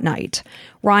altercation that night.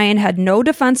 Ryan had no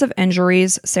defensive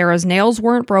injuries. Sarah's nails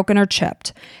weren't broken or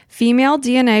chipped. Female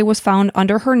DNA was found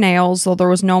under her nails, though there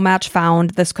was no match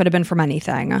found. This could have been from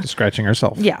anything. Just scratching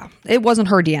herself. Yeah, it wasn't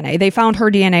her DNA. They found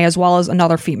her DNA as well as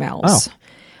another female's.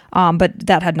 But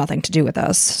that had nothing to do with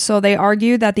this. So they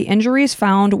argued that the injuries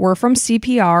found were from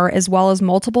CPR as well as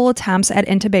multiple attempts at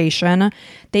intubation.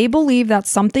 They believe that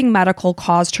something medical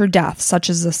caused her death, such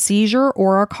as a seizure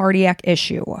or a cardiac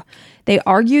issue. They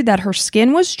argued that her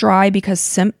skin was dry because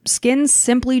skin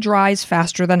simply dries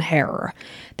faster than hair.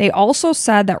 They also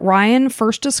said that Ryan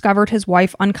first discovered his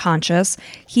wife unconscious.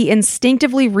 He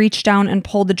instinctively reached down and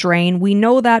pulled the drain. We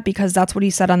know that because that's what he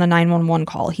said on the 911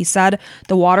 call. He said,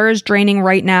 the water is draining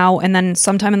right now. And then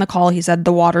sometime in the call, he said,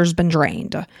 the water's been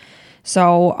drained.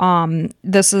 So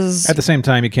this is... At the same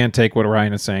time, you can't take what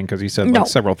Ryan is saying because he said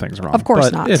several things wrong. Of course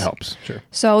but not. It helps, sure.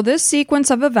 So this sequence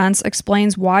of events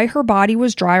explains why her body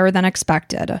was drier than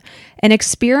expected. An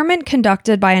experiment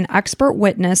conducted by an expert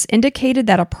witness indicated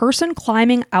that a person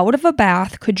climbing out of a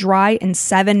bath could dry in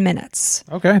 7 minutes.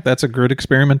 Okay, that's a good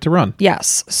experiment to run.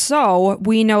 Yes. So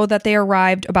we know that they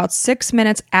arrived about 6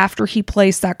 minutes after he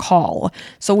placed that call.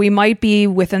 So we might be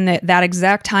within that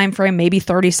exact time frame, maybe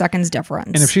 30 seconds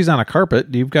difference. And if she's on a carpet,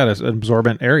 you've got an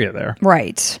absorbent area there.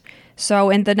 Right.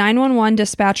 So in the 911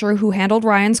 dispatcher who handled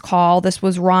Ryan's call, this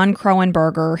was Ron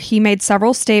Kroenberger, he made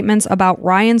several statements about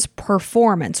Ryan's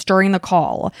performance during the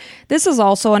call. This is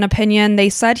also an opinion. They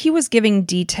said he was giving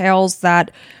details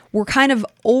that were kind of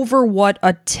over what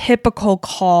a typical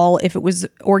call, if it was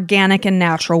organic and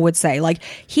natural, would say. Like,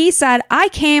 he said, I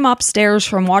came upstairs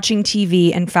from watching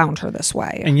TV and found her this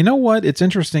way. And you know what? It's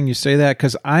interesting you say that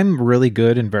because I'm really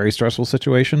good in very stressful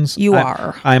situations. You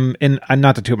are. I'm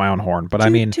not to toot my own horn, but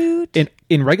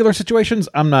in regular situations,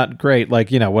 I'm not great. Like,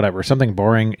 whatever, something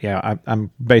boring. Yeah,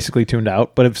 I'm basically tuned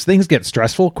out. But if things get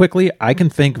stressful quickly, I can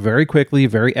think very quickly,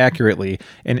 very accurately.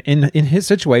 And in his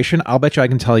situation, I'll bet you I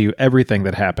can tell you everything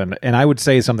that happened. And I would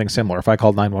say something similar if I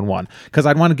called 911 because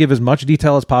I'd want to give as much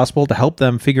detail as possible to help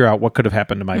them figure out what could have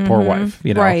happened to my poor wife.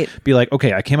 Right. Be like,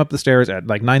 okay, I came up the stairs at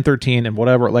like 9:13 and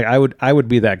whatever. Like I would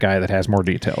be that guy that has more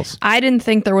details. I didn't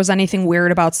think there was anything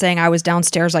weird about saying I was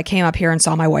downstairs. I came up here and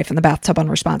saw my wife in the bathtub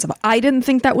unresponsive. I didn't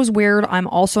think that was weird. I'm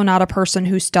also not a person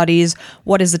who studies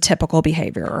what is a typical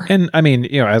behavior. And I mean,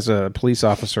 as a police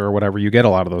officer or whatever, you get a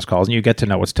lot of those calls and you get to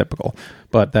know what's typical.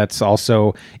 But that's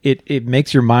also, it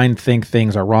makes your mind think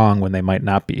things are wrong when they might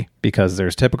not be because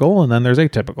there's typical and then there's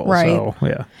atypical. Right. So,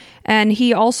 yeah. And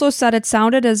he also said it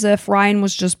sounded as if Ryan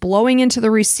was just blowing into the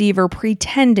receiver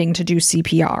pretending to do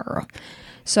CPR.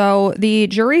 So the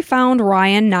jury found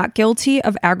Ryan not guilty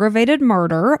of aggravated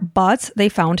murder, but they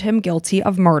found him guilty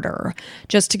of murder.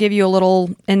 Just to give you a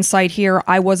little insight here,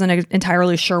 I wasn't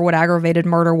entirely sure what aggravated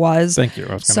murder was. Thank you.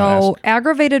 I was gonna ask.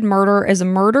 Aggravated murder is a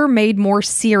murder made more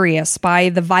serious by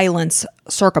the violence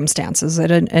circumstances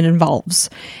it involves,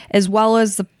 as well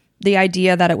as the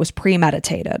idea that it was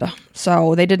premeditated.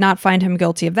 So they did not find him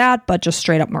guilty of that, but just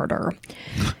straight up murder.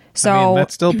 So I mean,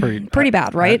 that's still pretty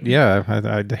bad, right?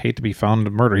 I'd hate to be found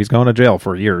in murder. He's going to jail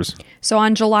for years. So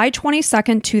on July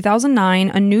 22nd, 2009,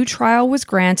 a new trial was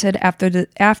granted after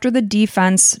the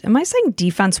defense. Am I saying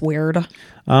defense weird?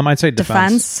 I'd say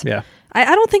defense. Yeah.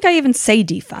 I don't think I even say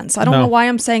defense. I don't know why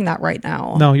I'm saying that right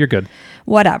now. No, you're good.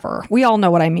 Whatever. We all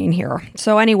know what I mean here.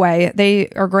 So anyway, they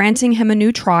are granting him a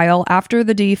new trial after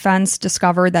the defense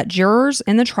discovered that jurors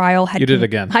in the trial had... You did it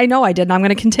again. I know I did, and I'm going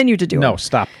to continue to do it. No,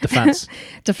 stop. Defense.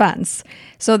 Defense.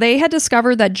 So they had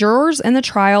discovered that jurors in the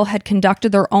trial had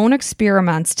conducted their own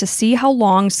experiments to see how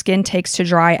long skin takes to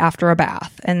dry after a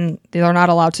bath, and they're not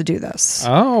allowed to do this.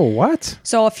 Oh, what?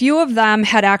 So a few of them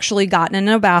had actually gotten in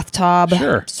a bathtub,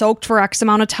 soaked for X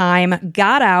amount of time,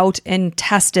 got out, and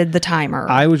tested the timer.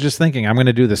 I was just thinking, I'm going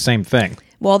to do the same thing.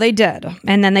 Well, they did.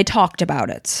 And then they talked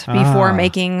about it before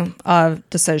making a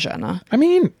decision. I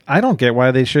mean, I don't get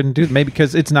why they shouldn't do it. Maybe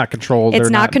because it's not controlled.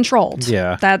 It's not controlled.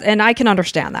 Yeah. And I can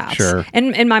understand that. Sure.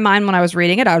 And in my mind, when I was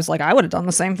reading it, I was like, I would have done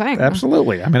the same thing.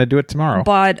 Absolutely. I'm going to do it tomorrow.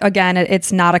 But again,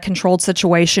 it's not a controlled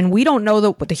situation. We don't know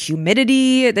the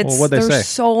humidity. There's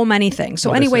so many things.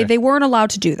 So anyway, they weren't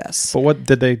allowed to do this. But what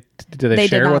did they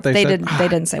share what they said? They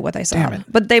didn't say what they said. Damn it.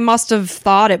 But they must have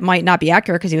thought it might not be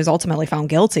accurate because he was ultimately found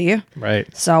guilty. Right.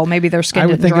 So maybe their skin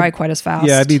didn't dry quite as fast.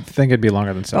 Yeah, think it'd be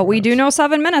longer than 7 minutes. But we do know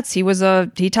 7 minutes.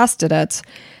 He tested it.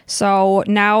 So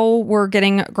now we're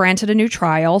getting granted a new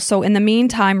trial. So in the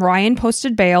meantime, Ryan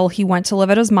posted bail. He went to live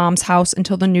at his mom's house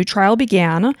until the new trial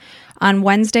began. On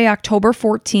Wednesday, October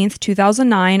 14th,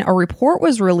 2009, a report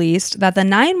was released that the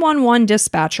 911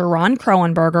 dispatcher, Ron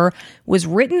Kroenberger, was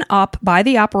written up by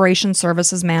the operations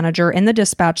services manager in the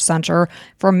dispatch center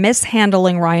for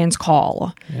mishandling Ryan's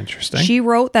call. Interesting. She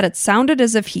wrote that it sounded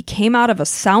as if he came out of a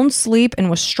sound sleep and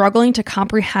was struggling to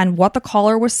comprehend what the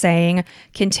caller was saying,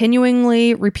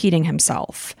 continually repeating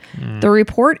himself. The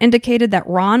report indicated that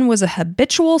Ron was a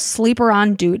habitual sleeper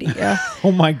on duty.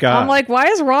 Oh my God. I'm like, why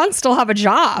does Ron still have a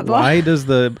job? Why does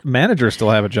the manager still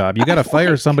have a job? You got to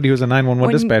fire somebody who's a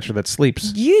 911 dispatcher that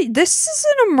sleeps. This is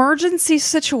an emergency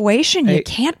situation. You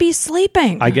can't be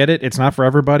sleeping. I get it. It's not for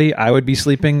everybody. I would be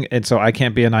sleeping, and so I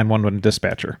can't be a 911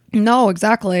 dispatcher. No,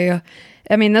 exactly.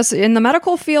 I mean, this in the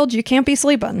medical field, you can't be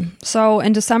sleeping. So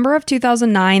in December of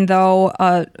 2009, though,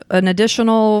 an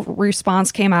additional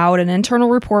response came out. An internal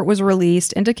report was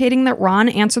released indicating that Ron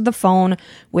answered the phone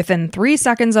within 3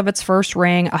 seconds of its first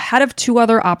ring, ahead of 2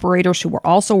 other operators who were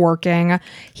also working.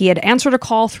 He had answered a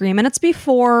call 3 minutes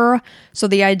before, so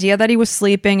the idea that he was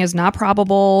sleeping is not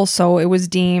probable, so it was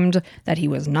deemed that he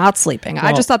was not sleeping. Well,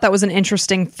 I just thought that was an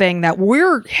interesting thing that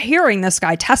we're hearing this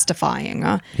guy testifying.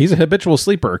 He's a habitual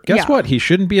sleeper. Guess what? He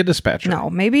shouldn't be a dispatcher.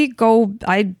 No, maybe go,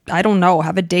 I don't know,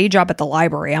 have a day job at the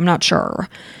library. I'm not sure.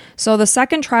 So the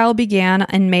second trial began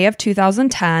in May of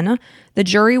 2010. The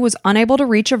jury was unable to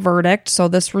reach a verdict, so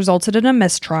this resulted in a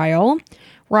mistrial.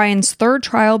 Ryan's third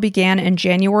trial began in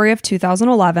January of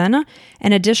 2011,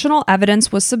 and additional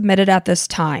evidence was submitted at this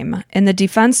time. In the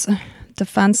defense's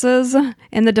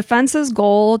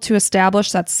goal to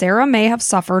establish that Sarah may have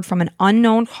suffered from an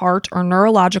unknown heart or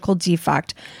neurological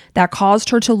defect that caused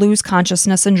her to lose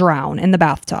consciousness and drown in the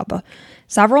bathtub.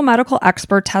 Several medical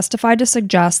experts testified to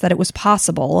suggest that it was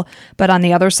possible, but on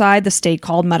the other side, the state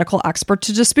called medical experts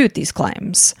to dispute these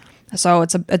claims. So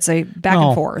it's a back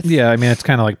and forth. Yeah, I mean, it's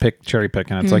kind of like cherry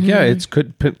picking. It's like,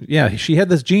 she had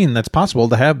this gene that's possible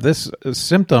to have this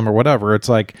symptom or whatever. It's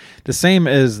like the same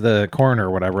as the coroner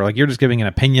or whatever. Like, you're just giving an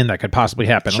opinion that could possibly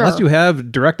happen. Sure. Unless you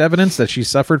have direct evidence that she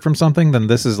suffered from something, then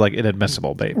this is like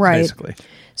inadmissible, basically.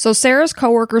 So Sarah's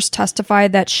coworkers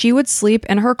testified that she would sleep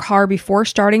in her car before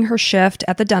starting her shift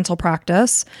at the dental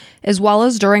practice, as well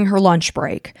as during her lunch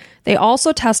break. They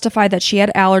also testified that she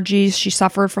had allergies. She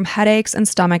suffered from headaches and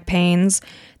stomach pains.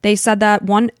 They said that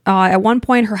at one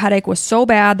point her headache was so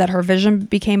bad that her vision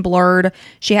became blurred.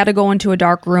 She had to go into a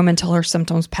dark room until her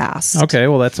symptoms passed. Okay,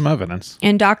 well, that's some evidence.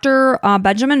 And Dr.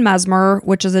 Benjamin Mesmer,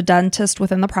 which is a dentist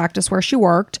within the practice where she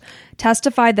worked,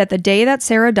 testified that the day that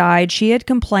Sarah died, she had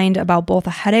complained about both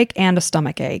a headache and a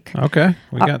stomach ache. Okay,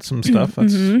 we got some stuff.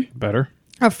 That's better.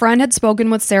 A friend had spoken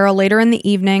with Sarah later in the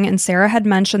evening, and Sarah had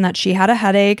mentioned that she had a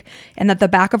headache and that the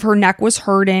back of her neck was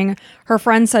hurting. Her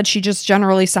friend said she just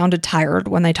generally sounded tired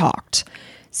when they talked.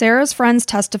 Sarah's friends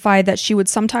testified that she would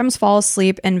sometimes fall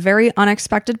asleep in very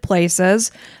unexpected places.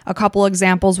 A couple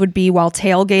examples would be while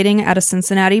tailgating at a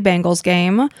Cincinnati Bengals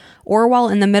game, or while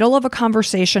in the middle of a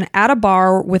conversation at a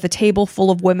bar with a table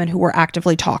full of women who were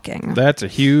actively talking. That's a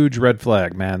huge red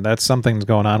flag, man. That's something's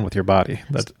going on with your body.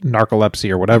 That's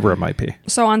narcolepsy or whatever it might be.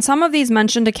 So on some of these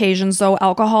mentioned occasions, though,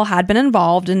 alcohol had been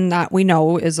involved, and that we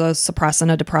know is a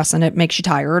suppressant, a depressant. It makes you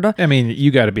tired. I mean,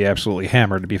 you got to be absolutely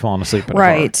hammered to be falling asleep at a bar.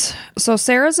 Right. So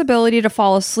Sarah's ability to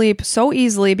fall asleep so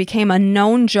easily became a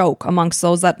known joke amongst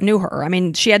those that knew her. I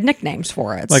mean, she had nicknames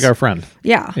for it. Like our friend.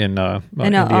 Yeah. In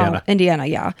Indiana. Indiana,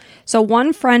 yeah. So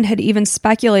one friend had even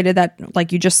speculated that,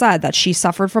 like you just said, that she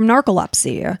suffered from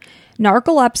narcolepsy.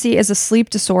 Narcolepsy is a sleep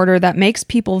disorder that makes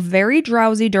people very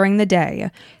drowsy during the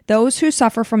day. Those who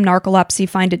suffer from narcolepsy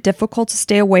find it difficult to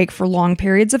stay awake for long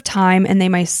periods of time, and they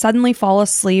may suddenly fall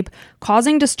asleep,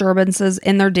 causing disturbances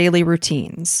in their daily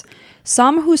routines.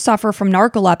 Some who suffer from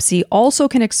narcolepsy also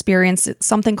can experience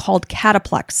something called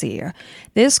cataplexy.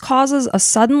 This causes a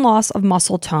sudden loss of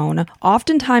muscle tone,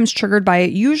 oftentimes triggered by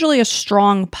usually a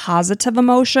strong positive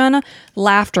emotion.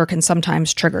 Laughter can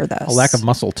sometimes trigger this. A lack of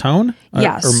muscle tone?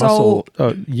 Yeah. Or muscle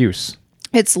use?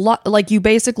 It's like you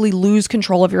basically lose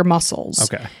control of your muscles.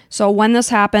 Okay. So when this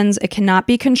happens, it cannot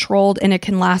be controlled and it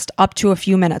can last up to a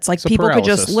few minutes. Like people could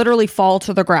just literally fall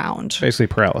to the ground. Basically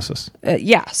paralysis.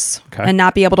 Yes. Okay. And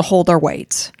not be able to hold their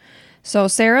weight. So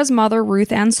Sarah's mother,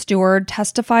 Ruth Ann Stewart,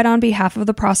 testified on behalf of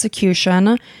the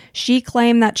prosecution. She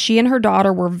claimed that she and her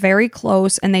daughter were very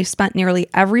close and they spent nearly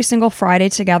every single Friday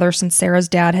together since Sarah's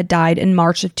dad had died in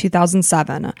March of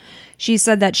 2007. She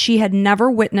said that she had never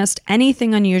witnessed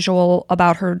anything unusual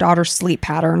about her daughter's sleep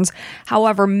patterns.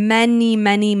 However,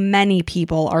 many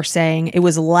people are saying it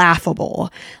was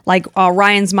laughable. Like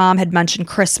Ryan's mom had mentioned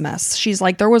Christmas. She's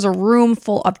like, there was a room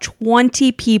full of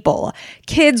 20 people.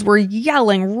 Kids were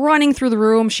yelling, running through the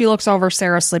room. She looks over,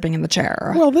 Sarah sleeping in the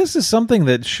chair. Well, this is something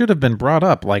that should have been brought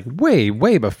up like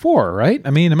way before, right? I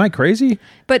mean, am I crazy?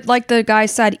 But like the guy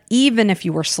said, even if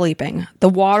you were sleeping, the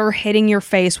water hitting your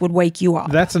face would wake you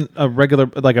up. That's a regular,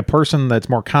 like a person that's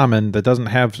more common that doesn't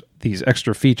have these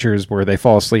extra features where they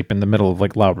fall asleep in the middle of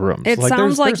like loud rooms. It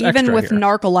sounds like even with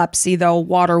narcolepsy, though,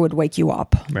 water would wake you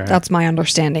up. Right. That's my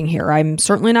understanding here. I'm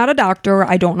certainly not a doctor.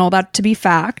 I don't know that to be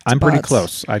fact. I'm pretty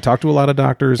close. I talk to a lot of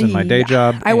doctors in my day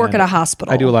job. I work at a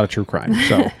hospital. I do a lot of true crime.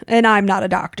 So, and I'm not a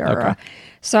doctor. Okay.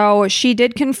 So she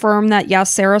did confirm that,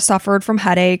 yes, Sarah suffered from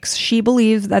headaches. She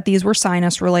believed that these were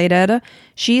sinus related.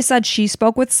 She said she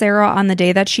spoke with Sarah on the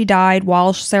day that she died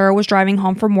while Sarah was driving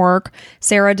home from work.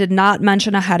 Sarah did not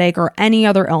mention a headache or any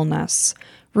other illness.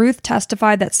 Ruth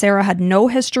testified that Sarah had no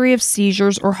history of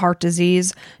seizures or heart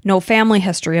disease, no family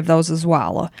history of those as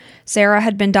well. Sarah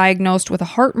had been diagnosed with a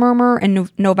heart murmur in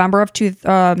November of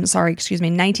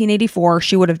 1984.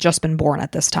 She would have just been born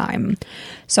at this time.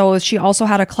 So she also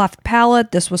had a cleft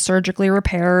palate. This was surgically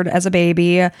repaired as a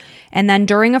baby. And then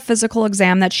during a physical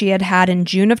exam that she had had in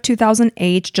June of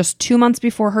 2008, just 2 months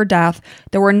before her death,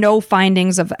 there were no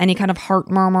findings of any kind of heart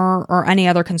murmur or any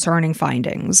other concerning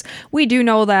findings. We do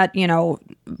know that,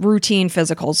 routine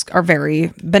physicals are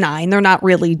very benign. They're not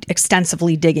really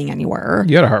extensively digging anywhere.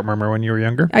 You had a heart murmur when you were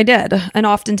younger? I did. And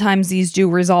oftentimes these do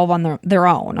resolve on their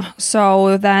own.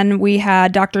 So then we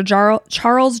had Dr.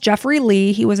 Charles Jeffrey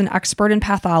Lee. He was an expert in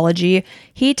pathology.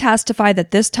 He testified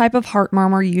that this type of heart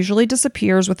murmur usually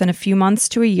disappears within a few months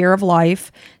to a year of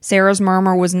life. Sarah's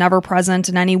murmur was never present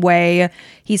in any way.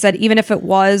 He said even if it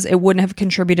was, it wouldn't have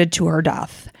contributed to her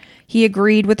death. He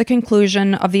agreed with the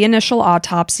conclusion of the initial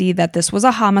autopsy that this was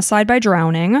a homicide by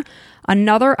drowning.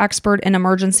 Another expert in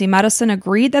emergency medicine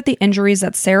agreed that the injuries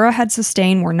that Sarah had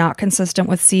sustained were not consistent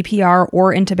with CPR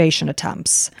or intubation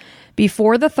attempts.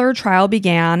 Before the third trial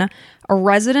began, a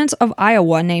resident of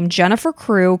Iowa named Jennifer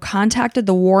Crew contacted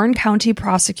the Warren County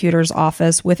Prosecutor's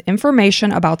Office with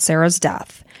information about Sarah's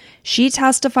death. She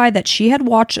testified that she had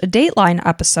watched a Dateline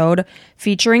episode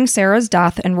featuring Sarah's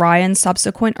death and Ryan's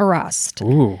subsequent arrest.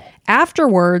 Ooh.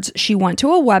 Afterwards, she went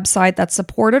to a website that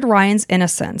supported Ryan's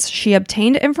innocence. She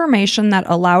obtained information that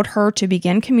allowed her to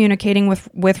begin communicating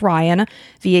with Ryan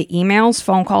via emails,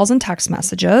 phone calls, and text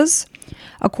messages.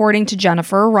 According to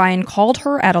Jennifer, Ryan called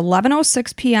her at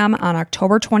 11:06 p.m. on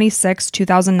October 26,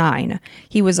 2009.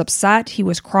 He was upset. He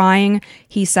was crying.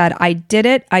 He said, I did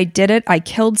it. I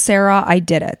killed Sarah. I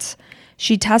did it.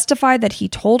 She testified that he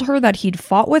told her that he'd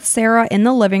fought with Sarah in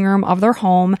the living room of their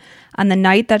home on the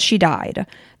night that she died.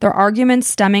 Their arguments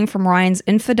stemming from Ryan's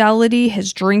infidelity,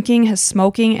 his drinking, his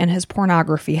smoking, and his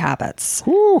pornography habits.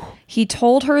 Whew. He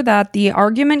told her that the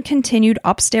argument continued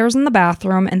upstairs in the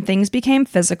bathroom and things became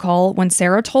physical when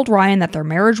Sarah told Ryan that their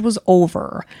marriage was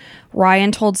over.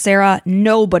 Ryan told Sarah,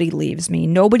 nobody leaves me.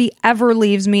 Nobody ever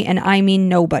leaves me, and I mean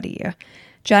nobody.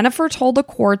 Jennifer told the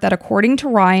court that according to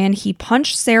Ryan, he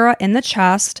punched Sarah in the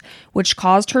chest, which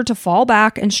caused her to fall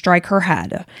back and strike her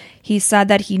head. He said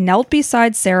that he knelt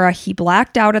beside Sarah. He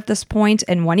blacked out at this point,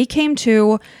 and when he came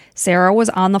to, Sarah was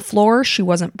on the floor. She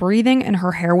wasn't breathing, and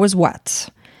her hair was wet.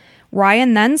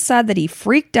 Ryan then said that he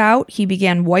freaked out. He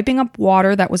began wiping up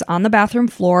water that was on the bathroom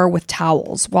floor with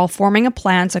towels while forming a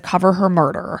plan to cover her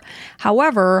murder.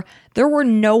 However, there were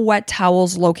no wet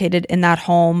towels located in that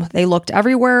home. They looked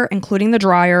everywhere, including the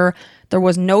dryer. There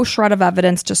was no shred of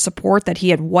evidence to support that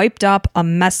he had wiped up a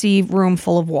messy room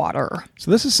full of water.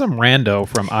 So this is some rando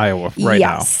from Iowa right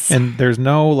now. And there's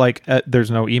no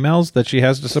there's no emails that she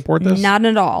has to support this? Not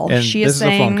at all. And she is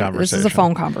saying this is a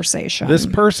phone conversation. This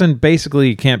person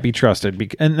basically can't be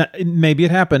trusted. And maybe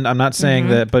it happened. I'm not saying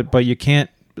that, but you can't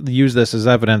use this as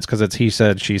evidence because it's he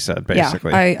said, she said,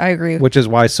 basically. Yeah, I agree. Which is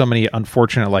why so many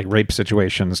unfortunate rape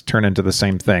situations turn into the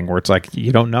same thing where it's like,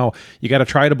 you don't know. You got to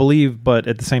try to believe, but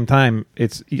at the same time,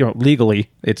 it's, legally,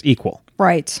 it's equal.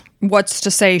 Right. What's to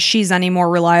say she's any more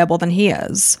reliable than he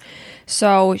is?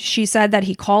 So she said that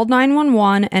he called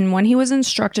 911, and when he was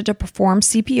instructed to perform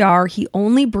CPR, he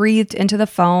only breathed into the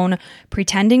phone,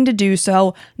 pretending to do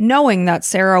so, knowing that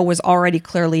Sarah was already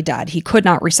clearly dead. He could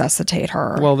not resuscitate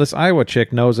her. Well, this Iowa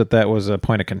chick knows that was a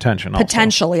point of contention also.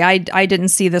 Potentially. I didn't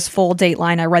see this full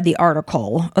Dateline. I read the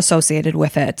article associated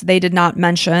with it. They did not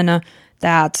mention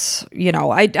that,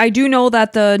 I do know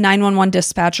that the 911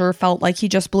 dispatcher felt like he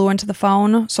just blew into the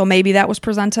phone. So maybe that was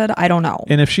presented. I don't know.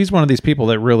 And if she's one of these people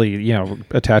that really,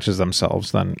 attaches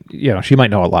themselves, then, she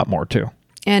might know a lot more too.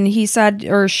 And he said,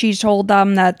 or she told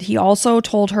them that he also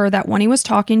told her that when he was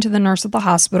talking to the nurse at the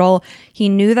hospital, he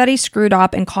knew that he screwed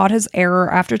up and caught his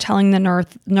error after telling the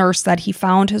nurse that he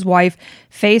found his wife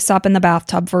face up in the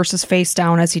bathtub versus face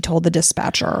down, as he told the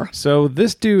dispatcher. So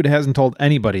this dude hasn't told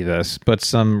anybody this, but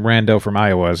some rando from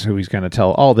Iowa who he's going to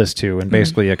tell all this to in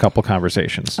basically a couple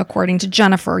conversations. According to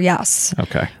Jennifer, yes.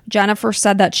 Okay. Jennifer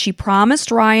said that she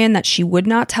promised Ryan that she would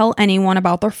not tell anyone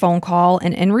about their phone call,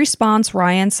 and in response,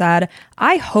 Ryan said,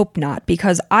 "I hope not,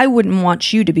 because I wouldn't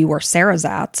want you to be where Sarah's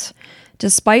at."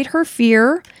 Despite her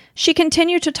fear, she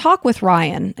continued to talk with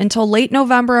Ryan until late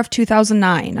November of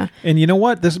 2009. And you know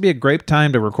what? This would be a great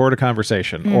time to record a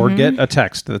conversation or get a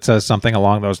text that says something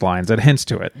along those lines that hints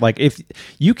to it. Like, if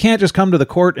you can't just come to the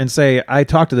court and say, I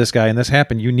talked to this guy and this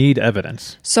happened, you need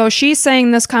evidence. So she's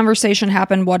saying this conversation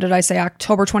happened, what did I say,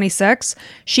 October 26th?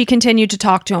 She continued to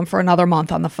talk to him for another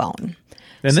month on the phone.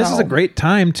 And this is a great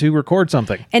time to record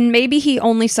something. And maybe he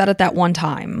only said it that one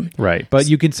time. Right. But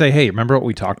you can say, hey, remember what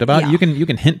we talked about? Yeah. You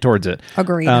can hint towards it.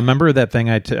 Agreed. Remember that thing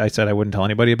I said I wouldn't tell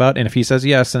anybody about? And if he says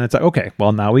yes, then it's like, okay,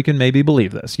 well, now we can maybe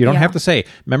believe this. You don't have to say,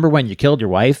 remember when you killed your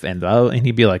wife? And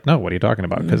he'd be like, no, what are you talking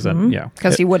about? Because then,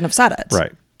 Because he wouldn't have said it.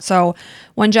 Right. So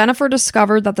when Jennifer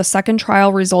discovered that the second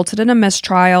trial resulted in a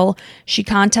mistrial, she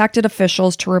contacted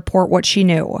officials to report what she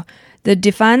knew. The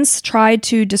defense tried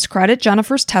to discredit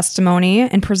Jennifer's testimony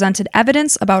and presented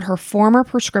evidence about her former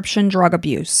prescription drug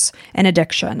abuse and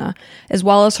addiction, as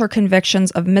well as her convictions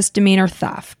of misdemeanor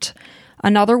theft.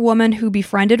 Another woman who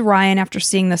befriended Ryan after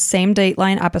seeing the same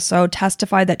Dateline episode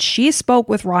testified that she spoke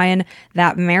with Ryan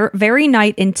that very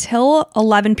night until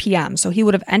 11 p.m. So he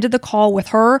would have ended the call with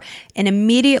her and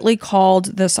immediately called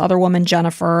this other woman,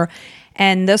 Jennifer.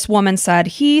 And this woman said,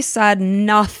 he said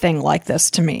nothing like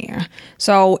this to me.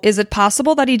 So is it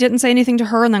possible that he didn't say anything to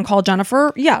her and then call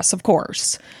Jennifer? Yes, of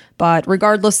course. But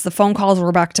regardless, the phone calls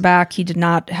were back to back. He did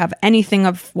not have anything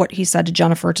of what he said to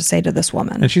Jennifer to say to this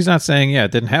woman. And she's not saying,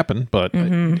 it didn't happen, but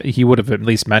he would have at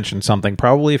least mentioned something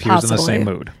probably if he was in the same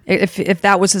mood. If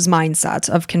that was his mindset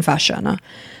of confession.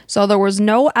 So there was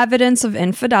no evidence of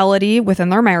infidelity within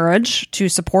their marriage to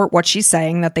support what she's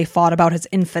saying, that they fought about his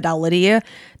infidelity.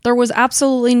 There was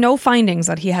absolutely no findings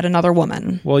that he had another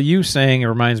woman. Well, you saying it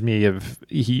reminds me of,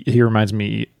 he reminds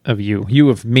me of you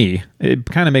of me. It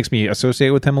kind of makes me associate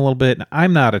with him a little bit.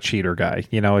 I'm not a cheater guy.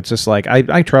 It's just like,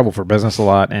 I travel for business a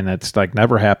lot, and it's like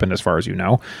never happened as far as you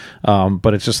know.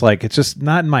 But it's just like, it's just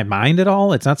not in my mind at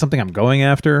all. It's not something I'm going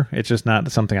after. It's just not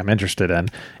something I'm interested in.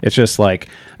 It's just like,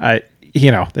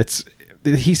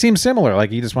 he seems similar.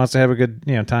 Like he just wants to have a good,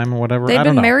 time or whatever. They've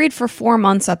been married for 4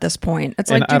 months at this point.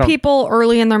 It's like, do people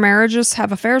early in their marriages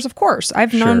have affairs? Of course.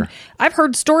 I've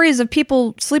heard stories of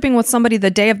people sleeping with somebody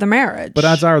the day of the marriage. But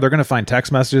odds are they're going to find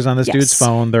text messages on this dude's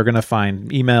phone. They're going to find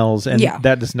emails, and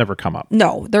that just never come up.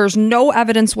 No, there's no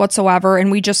evidence whatsoever. And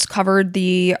we just covered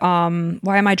the,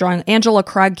 why am I drawing Angela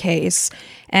Craig case,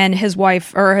 and his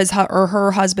wife or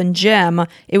her husband, Jim.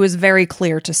 It was very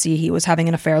clear to see he was having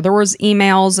an affair. There was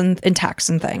emails and texts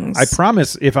and things. I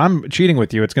promise, if I'm cheating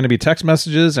with you, it's going to be text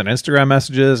messages and Instagram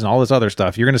messages and all this other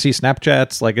stuff. You're going to see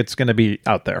Snapchats. Like, it's going to be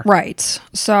out there. Right.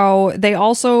 So they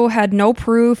also had no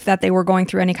proof that they were going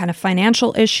through any kind of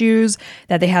financial issues,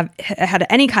 that they have had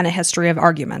any kind of history of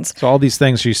arguments. So all these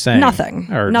things she's saying.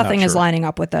 Nothing is lining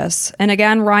up with this. And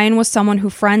again, Ryan was someone who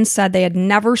friends said they had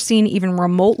never seen even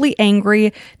remotely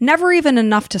angry, never even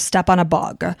enough to step on a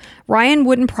bug. Ryan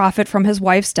wouldn't profit from his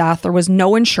wife's death. There was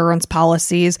no insurance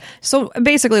policies. So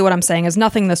basically what I'm saying is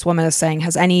nothing this woman is saying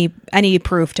has any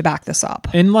proof to back this up.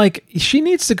 And like, she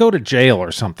needs to go to jail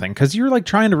or something, because you're like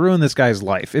trying to ruin this guy's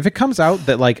life. If it comes out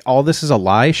that like all this is a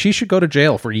lie, she should go to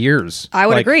jail for years. I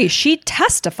would agree. She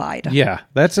testified. Yeah,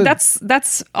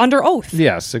 that's under oath.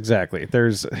 Yes, exactly.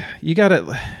 You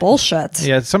gotta bullshit.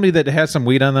 Yeah, somebody that has some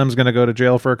weed on them is going to go to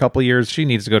jail for a couple of years. She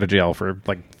needs to go to jail for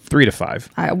like 3 to 5.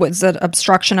 Was it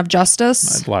obstruction of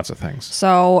justice? Lots of things.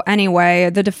 So anyway,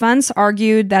 the defense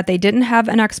argued that they didn't have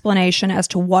an explanation as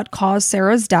to what caused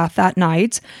Sarah's death that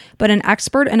night, but an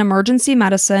expert in emergency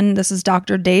medicine, this is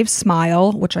Dr. Dave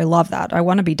Smile, which I love that. I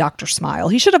want to be Dr. Smile.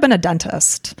 He should have been a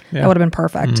dentist. Yeah. That would have been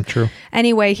perfect. True.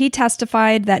 Anyway, he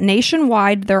testified that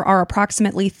nationwide there are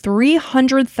approximately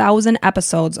 300,000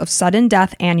 episodes of sudden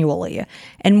death annually,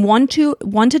 and 1 to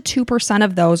 2%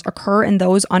 of those occur in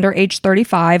those under age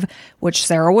 35, which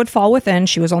Sarah would fall within.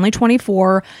 She was only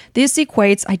 24. This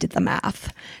equates, I did the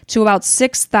math, to about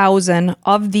 6,000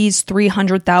 of these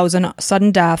 300,000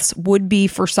 sudden deaths would be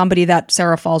for somebody that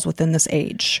Sarah falls within this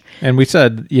age. And we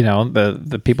said,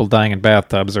 the people dying in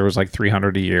bathtubs, there was like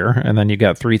 300 a year, and then you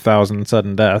got 3,000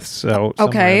 sudden deaths. So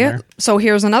okay, so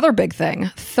here's another big thing.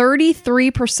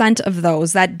 33% of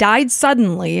those that died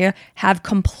suddenly have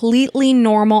completely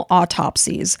normal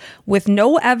autopsies with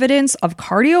no evidence of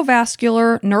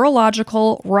cardiovascular,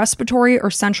 neurological, respiratory, or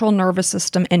central nervous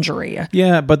system injury.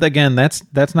 Yeah, but again, that's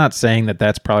not saying that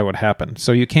that's probably what happened.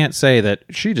 So you can't say that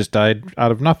she just died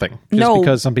out of nothing just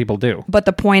because some people do. But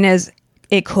the point is,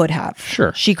 it could have.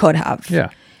 Sure. She could have. Yeah.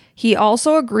 He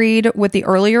also agreed with the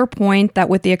earlier point that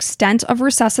with the extent of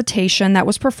resuscitation that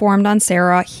was performed on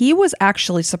Sarah, he was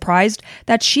actually surprised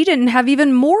that she didn't have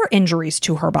even more injuries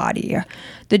to her body.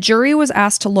 The jury was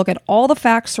asked to look at all the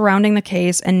facts surrounding the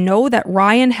case and know that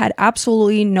Ryan had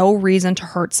absolutely no reason to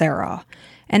hurt Sarah.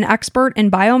 An expert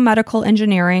in biomedical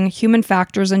engineering, human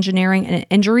factors engineering, and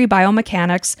injury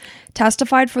biomechanics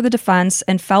testified for the defense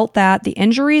and felt that the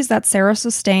injuries that Sarah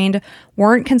sustained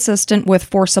weren't consistent with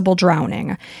forcible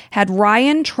drowning. Had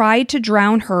Ryan tried to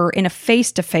drown her in a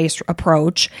face-to-face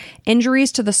approach,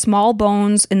 injuries to the small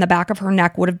bones in the back of her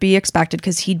neck would be expected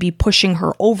because he'd be pushing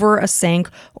her over a sink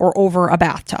or over a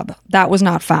bathtub. That was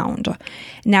not found.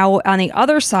 Now, on the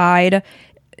other side,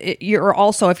 you're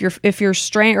also if you're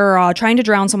trying to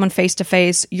drown someone face to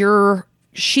face,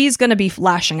 she's going to be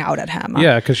lashing out at him.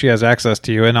 Yeah, because she has access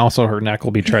to you, and also her neck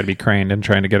will be trying to be craned and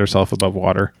trying to get herself above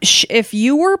water. If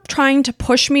you were trying to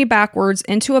push me backwards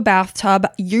into a bathtub,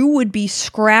 you would be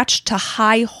scratched to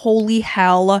high holy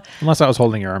hell. Unless I was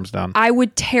holding your arms down. I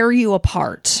would tear you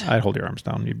apart. I'd hold your arms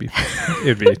down.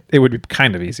 It would be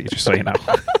kind of easy, just so you know.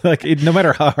 No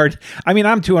matter how hard. I mean,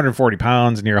 I'm 240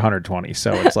 pounds and you're 120,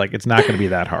 so it's like it's not going to be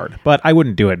that hard. But I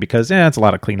wouldn't do it because it's a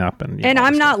lot of cleanup and.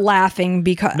 I'm not laughing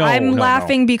because I'm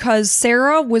laughing because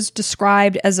Sarah was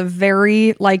described as a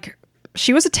very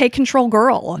she was a take control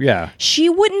girl. Yeah. She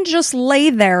wouldn't just lay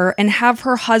there and have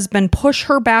her husband push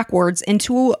her backwards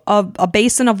into a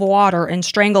basin of water and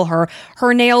strangle her.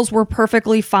 Her nails were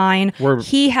perfectly fine.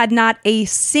 He had not a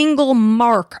single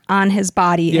mark on his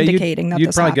body indicating that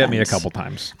this happened. You'd probably get me a couple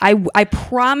times. I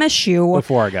promise you.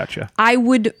 Before I got you. I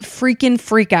would freaking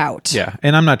freak out. Yeah.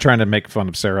 And I'm not trying to make fun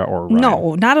of Sarah or Ryan.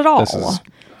 No, not at all. This is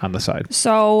on the side.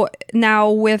 So now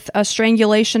with a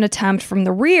strangulation attempt from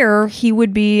the rear, it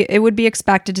would be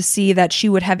expected to see that she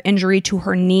would have injury to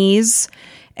her knees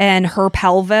and her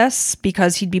pelvis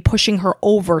because he'd be pushing her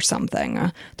over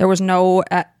something. There was no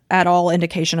at all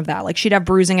indication of that. She'd have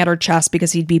bruising at her chest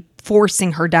because he'd be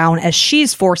forcing her down as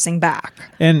she's forcing back.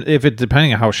 And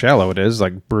depending on how shallow it is,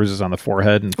 bruises on the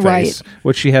forehead and face, right.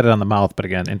 Which she had it on the mouth, but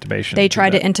again, intubation. They tried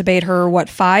to intubate her,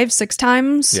 5-6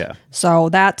 times? Yeah. So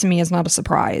that to me is not a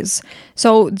surprise.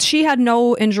 So she had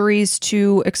no injuries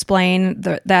to explain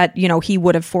that he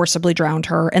would have forcibly drowned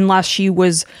her unless she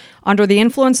was under the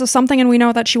influence of something, and we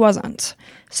know that she wasn't.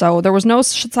 So there was no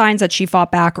signs that she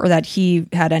fought back or that he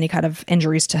had any kind of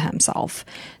injuries to himself.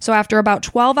 So after about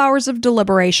 12 hours of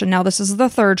deliberation, now this is the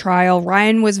third trial,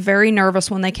 Ryan was very nervous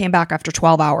when they came back after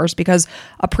 12 hours because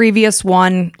a previous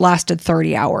one lasted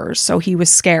 30 hours. So he was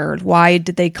scared. Why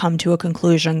did they come to a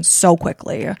conclusion so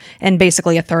quickly and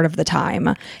basically a third of the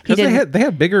time? They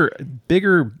had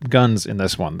bigger guns in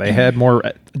this one. They had more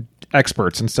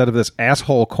experts instead of this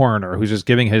asshole coroner who's just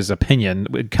giving his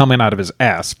opinion coming out of his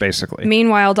ass, basically.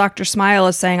 Meanwhile, Dr. Smile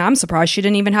is saying, I'm surprised she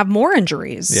didn't even have more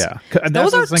injuries. Yeah.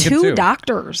 Those are two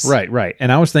doctors. Right. And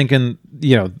I was thinking,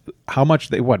 how much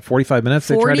 45 minutes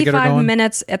they try to get her going? 45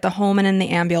 minutes at the home and in the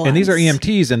ambulance. And these are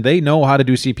EMTs and they know how to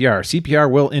do CPR. CPR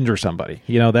will injure somebody.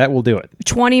 That will do it.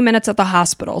 20 minutes at the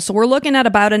hospital. So we're looking at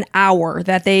about an hour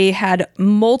that they had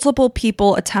multiple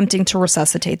people attempting to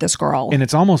resuscitate this girl. And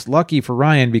it's almost lucky for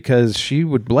Ryan because she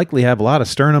would likely have a lot of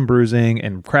sternum bruising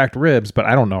and cracked ribs, but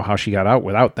I don't know how she got out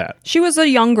without that. She was a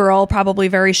young girl, probably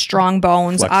very strong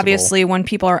bones. Flexible. Obviously, when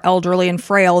people are elderly and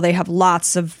frail, they have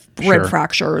lots of rib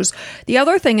fractures. The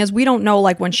other thing is we don't know,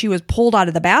 like when she was pulled out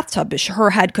of the bathtub, her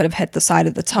head could have hit the side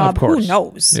of the tub. Who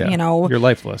knows? Yeah. You know, you're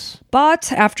lifeless.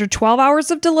 But after 12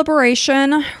 hours of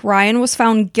deliberation, Ryan was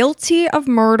found guilty of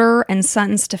murder and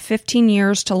sentenced to 15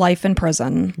 years to life in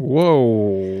prison.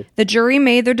 Whoa. The jury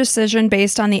made their decision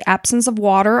based on the absence of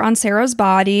water on Sarah's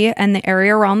body and the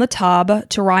area around the tub,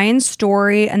 to Ryan's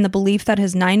story and the belief that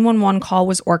his 911 call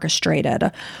was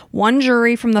orchestrated. One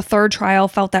jury from the third trial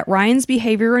felt that Ryan's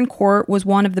behavior in court was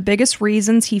one of the biggest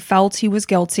reasons he felt he was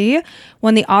guilty.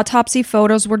 When the autopsy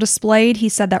photos were displayed, he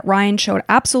said that Ryan showed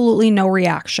absolutely no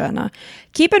reaction.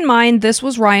 Keep in mind, this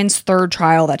was Ryan's third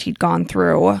trial that he'd gone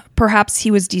through. Perhaps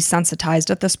he was desensitized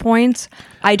at this point.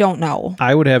 I don't know.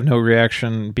 I would have no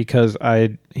reaction because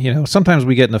sometimes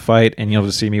we get in a fight and you'll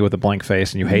just see me with a blank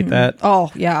face and you hate that. Oh,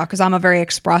 yeah, because I'm a very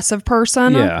expressive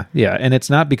person. Yeah. And it's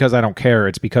not because I don't care.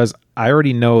 It's because I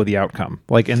already know the outcome.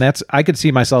 I could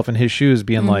see myself in his shoes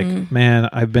being like, man,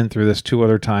 I've been through this 2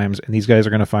 other times and these guys are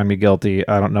going to find me guilty.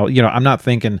 I don't know. I'm not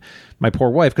thinking my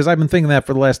poor wife, because I've been thinking that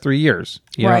for the last 3 years.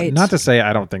 Right. Not to say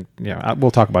I don't think,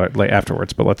 we'll talk about it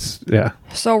afterwards, but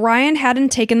So Ryan hadn't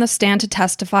taken the stand to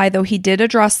testify, though he did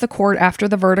address the court after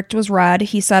the verdict was read.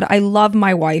 He said, "I love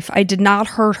my wife. I did not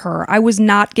hurt her. I was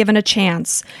not given a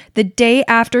chance. The day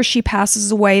after she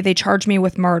passes away, they charged me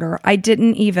with murder. I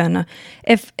didn't even.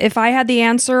 If I had the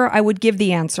answer, I would give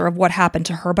the answer of what happened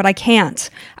to her, but I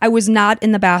can't. I was not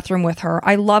in the bathroom with her.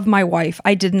 I love my wife.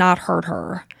 I did not hurt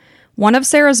her." One of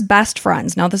Sarah's best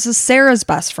friends, now this is Sarah's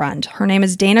best friend, her name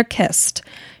is Dana Kist.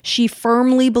 She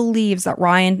firmly believes that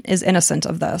Ryan is innocent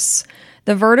of this.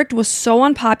 The verdict was so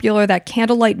unpopular that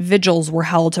candlelight vigils were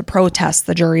held to protest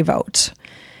the jury vote.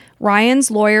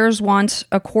 Ryan's lawyers want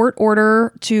a court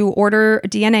order to order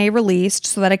DNA released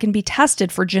so that it can be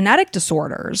tested for genetic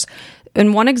disorders.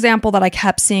 And one example that I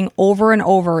kept seeing over and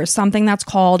over is something that's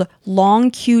called long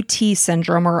QT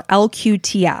syndrome, or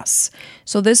LQTS.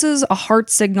 So this is a heart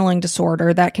signaling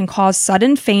disorder that can cause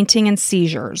sudden fainting and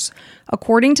seizures.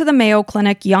 According to the Mayo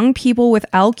Clinic, young people with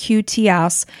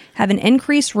LQTS have an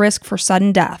increased risk for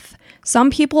sudden death.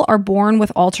 Some people are born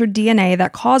with altered DNA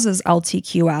that causes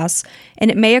LTQS,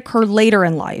 and it may occur later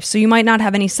in life, so you might not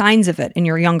have any signs of it in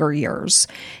your younger years.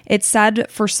 It's said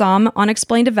for some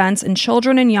unexplained events in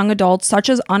children and young adults, such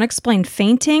as unexplained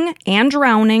fainting and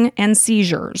drowning and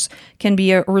seizures, can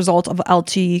be a result of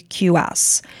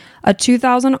LTQS. A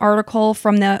 2000 article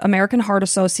from the American Heart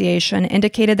Association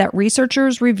indicated that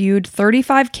researchers reviewed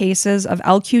 35 cases of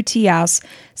LQTS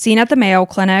seen at the Mayo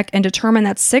Clinic and determined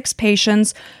that 6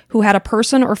 patients who had a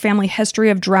person or family history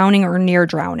of drowning or near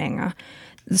drowning.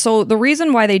 So the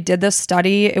reason why they did this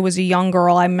study, it was a young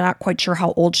girl. I'm not quite sure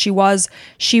how old she was.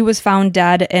 She was found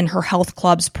dead in her health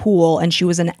club's pool, and she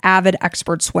was an avid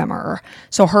expert swimmer.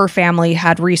 So her family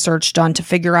had research done to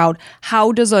figure out,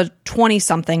 how does a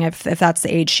 20-something, if that's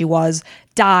the age she was,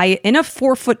 die in a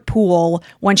 4-foot pool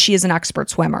when she is an expert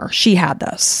swimmer? She had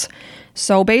this.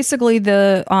 So basically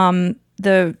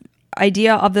the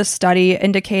idea of this study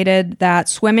indicated that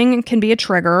swimming can be a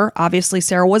trigger. Obviously,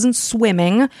 Sarah wasn't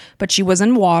swimming, but she was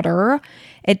in water.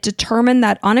 It determined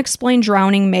that unexplained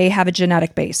drowning may have a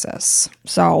genetic basis.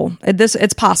 So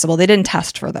it's possible. They didn't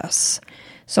test for this.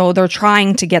 So they're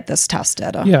trying to get this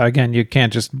tested. Yeah, again, you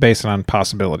can't just base it on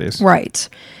possibilities. Right.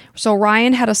 So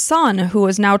Ryan had a son who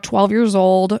is now 12 years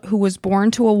old, who was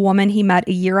born to a woman he met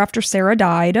a year after Sarah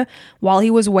died while he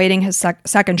was waiting his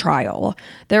second trial.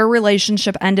 Their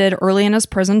relationship ended early in his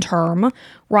prison term.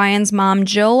 Ryan's mom,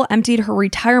 Jill, emptied her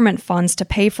retirement funds to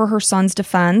pay for her son's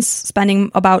defense,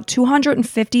 spending about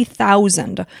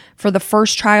 $250,000 for the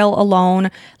first trial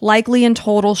alone. Likely in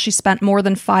total, she spent more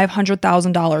than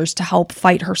 $500,000 to help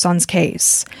fight her son's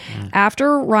case.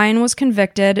 After Ryan was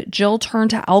convicted, Jill turned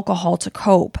to alcohol to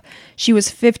cope. She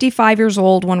was 55 years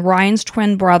old when Ryan's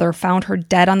twin brother found her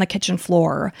dead on the kitchen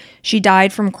floor. She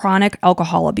died from chronic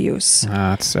alcohol abuse.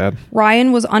 That's sad.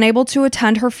 Ryan was unable to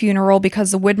attend her funeral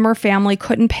because the Widmer family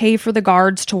couldn't pay for the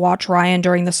guards to watch Ryan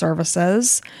during the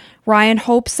services. Ryan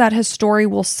hopes that his story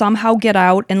will somehow get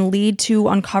out and lead to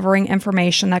uncovering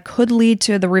information that could lead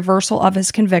to the reversal of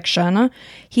his conviction.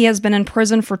 He has been in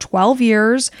prison for 12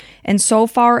 years, and so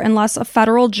far, unless a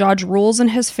federal judge rules in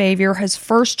his favor, his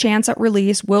first chance at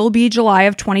release will be July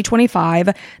of 2025.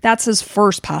 That's his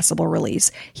first possible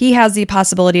release. He has the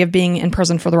possibility of being in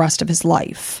prison for the rest of his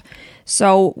life.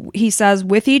 So he says,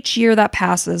 with each year that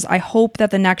passes, I hope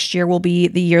that the next year will be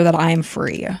the year that I am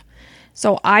free.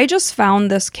 So I just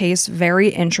found this case very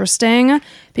interesting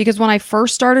because when I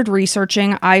first started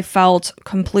researching, I felt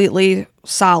completely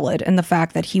solid in the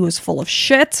fact that he was full of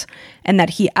shit and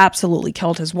that he absolutely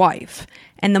killed his wife.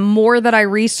 And the more that I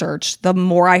researched, the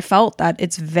more I felt that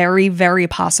it's very, very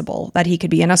possible that he could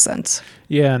be innocent.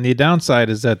 Yeah, and the downside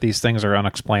is that these things are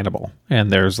unexplainable, and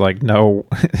there's like no,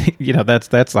 that's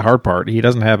the hard part. He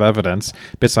doesn't have evidence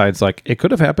besides like it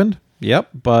could have happened. Yep,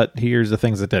 but here's the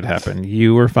things that did happen.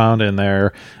 You were found in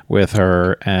there with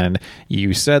her, and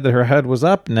you said that her head was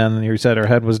up, and then you said her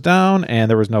head was down, and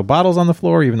there was no bottles on the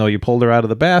floor, even though you pulled her out of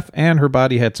the bath, and her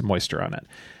body had some moisture on it.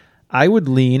 I would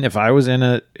lean, if I was in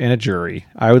a jury,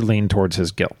 I would lean towards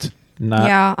his guilt.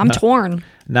 I'm torn.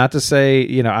 Not to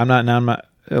say, I'm not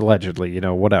allegedly,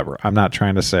 whatever. I'm not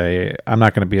trying to say, I'm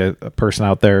not going to be a person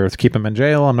out there to keep him in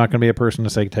jail. I'm not going to be a person to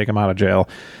say, take him out of jail.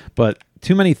 But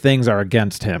too many things are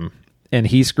against him. And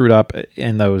he screwed up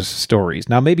in those stories.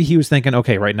 Now, maybe he was thinking,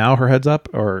 okay, right now her head's up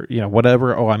or,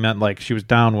 whatever. Oh, I meant like she was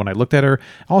down when I looked at her.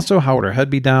 Also, how would her head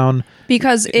be down?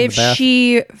 Because if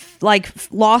she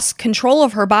lost control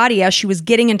of her body as she was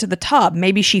getting into the tub,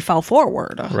 maybe she fell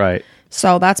forward. Right.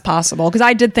 So that's possible. Because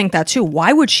I did think that too.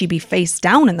 Why would she be face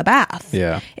down in the bath?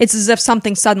 Yeah. It's as if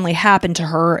something suddenly happened to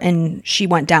her and she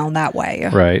went down that way.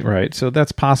 Right. So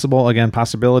that's possible. Again,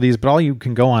 possibilities, but all you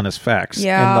can go on is facts.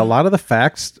 Yeah. And a lot of the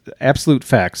facts, absolute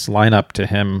facts, line up to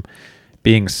him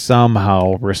being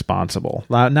somehow responsible.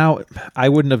 Now, I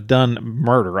wouldn't have done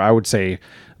murder. I would say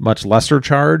much lesser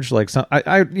charge. Like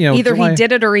either he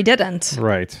did it or he didn't.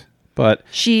 Right. But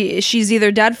she's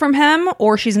either dead from him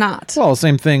or she's not. Well,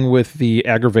 same thing with the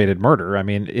aggravated murder. I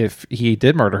mean, if he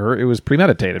did murder her, it was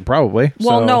premeditated, probably.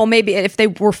 Well, no, maybe if they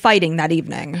were fighting that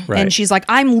evening, right. And she's like,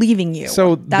 "I'm leaving you."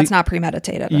 So that's not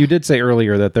premeditated. You did say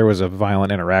earlier that there was a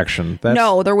violent interaction.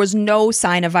 No, there was no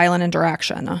sign of violent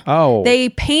interaction. Oh, they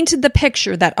painted the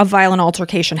picture that a violent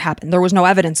altercation happened. There was no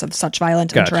evidence of such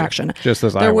violent interaction. Just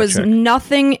as there was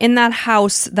nothing in that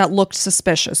house that looked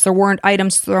suspicious. There weren't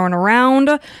items thrown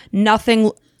around.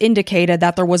 Nothing indicated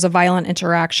that there was a violent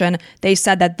interaction. They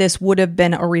said that this would have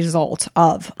been a result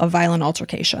of a violent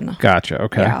altercation. Gotcha.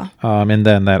 Okay. Yeah. And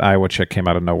then that Iowa chick came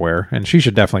out of nowhere, and she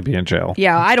should definitely be in jail.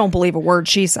 Yeah, I don't believe a word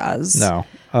she says. No.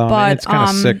 But it's kind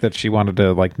of sick that she wanted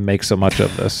to make so much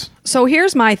of this. So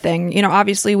here's my thing.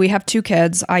 Obviously we have 2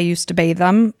 kids. I used to bathe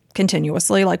them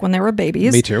continuously, like when they were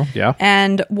babies. Me too. Yeah.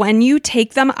 And when you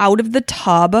take them out of the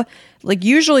tub,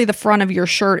 usually the front of your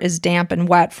shirt is damp and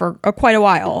wet for quite a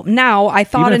while. Now, I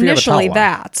thought initially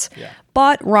that. Yeah.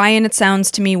 But Ryan, it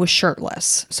sounds to me, was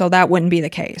shirtless. So that wouldn't be the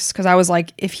case. Because I was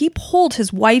like, if he pulled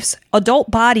his wife's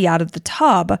adult body out of the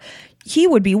tub, he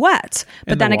would be wet.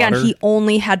 But then again, he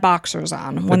only had boxers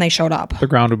on when they showed up. The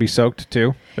ground would be soaked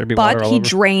too. There'd be water all over. But he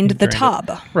drained the tub.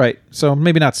 Right. So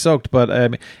maybe not soaked, but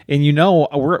and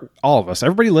we're all of us,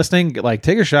 everybody listening,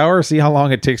 take a shower, see how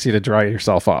long it takes you to dry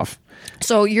yourself off.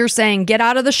 So you're saying get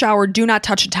out of the shower, do not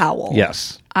touch a towel.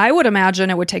 Yes. I would imagine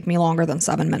it would take me longer than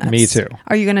 7 minutes. Me too.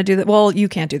 Are you going to do that? Well, you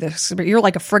can't do this, but you're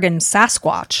like a friggin'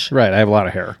 Sasquatch. Right, I have a lot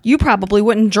of hair. You probably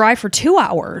wouldn't dry for 2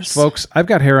 hours. Folks, I've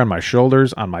got hair on my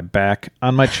shoulders, on my back,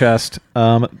 on my chest.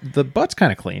 The butt's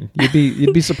kind of clean.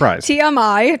 You'd be surprised.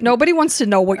 TMI. Nobody wants to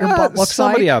know what your butt looks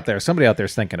like. Somebody out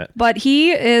there's thinking it. But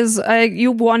he is,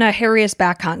 you won a hairiest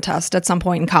back contest at some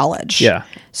point in college. Yeah.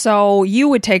 So you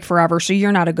would take forever, so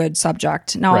you're not a good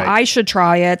subject. Now, right. I should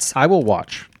try it. I will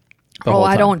watch.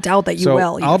 I don't doubt that you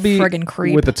will. I'll be friggin'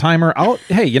 creep. With the timer.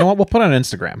 Hey, you know what? We'll put it on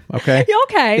Instagram, okay?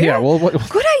 Okay. Yeah.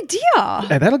 Good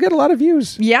idea. That'll get a lot of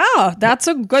views. Yeah, that's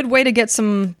a good way to get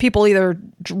some people either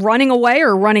running away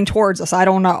or running towards us. I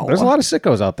don't know. There's a lot of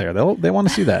sickos out there. They want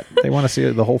to see that. They want to see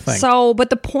the whole thing. But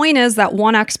the point is that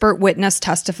one expert witness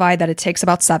testified that it takes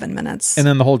about 7 minutes. And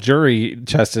then the whole jury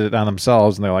tested it on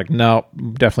themselves, and they're like, no,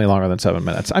 definitely longer than 7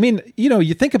 minutes. I mean,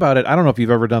 you think about it. I don't know if you've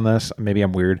ever done this. Maybe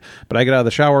I'm weird, but I get out of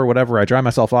the shower, whatever. I dry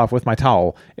myself off with my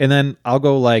towel, and then I'll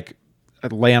go lay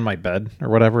on my bed or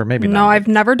whatever. Maybe no, I've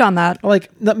never done that.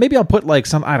 Maybe I'll put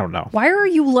some, I don't know. Why are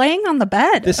you laying on the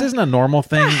bed? This isn't a normal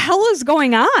thing. What the hell is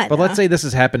going on? But let's say this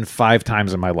has happened 5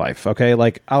 times in my life. Okay,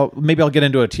 I'll get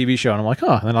into a TV show and I'm like,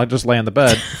 and then I'll just lay on the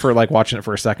bed for watching it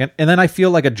for a second, and then I feel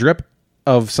like a drip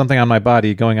of something on my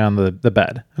body going on the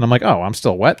bed, and I'm like, I'm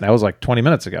still wet. That was 20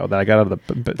 minutes ago that I got out of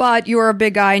the bed. But you're a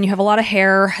big guy and you have a lot of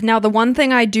hair. Now, the one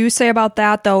thing I do say about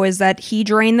that, though, is that he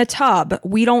drained the tub.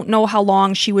 We don't know how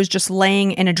long she was just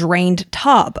laying in a drained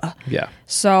tub. Yeah.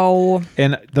 So,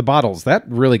 and the bottles, that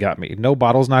really got me. No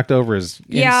bottles knocked over is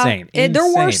insane.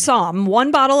 There were some.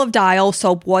 1 bottle of Dial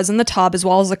soap was in the tub, as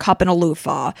well as a cup and a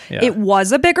loofah. Yeah. It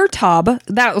was a bigger tub.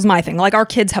 That was my thing. Our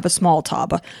kids have a small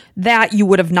tub. That you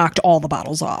would have knocked all the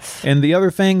bottles off. And the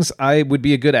other things, I would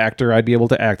be a good actor. I'd be able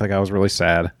to act like I was really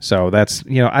sad. So that's,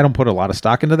 I don't put a lot of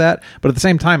stock into that. But at the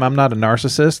same time, I'm not a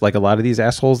narcissist like a lot of these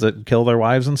assholes that kill their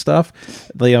wives and stuff.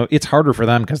 It's harder for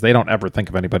them because they don't ever think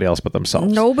of anybody else but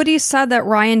themselves. Nobody said that that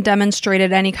Ryan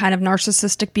demonstrated any kind of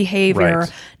narcissistic behavior.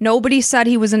 Right. Nobody said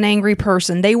he was an angry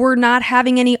person. They were not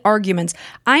having any arguments.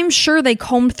 I'm sure they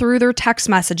combed through their text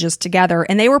messages together,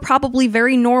 and they were probably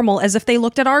very normal, as if they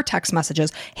looked at our text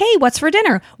messages. Hey, what's for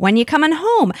dinner? When you coming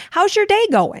home? How's your day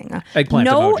going? Eggplant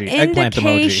no emoji. Eggplant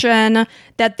indication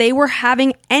that they were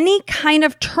having any kind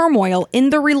of turmoil in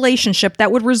the relationship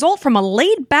that would result from a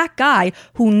laid-back guy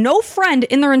who no friend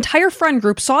in their entire friend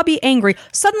group saw be angry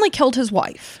suddenly killed his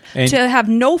wife to have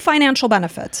no financial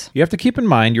benefit. You have to keep in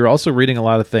mind, you're also reading a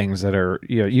lot of things that are,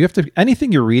 you have to,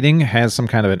 anything you're reading has some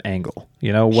kind of an angle,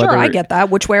 whether, sure, I get that.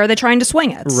 Which way are they trying to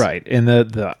swing it? Right. And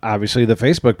the obviously the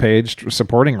Facebook page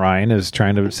supporting Ryan is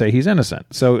trying to say he's innocent.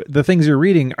 So the things you're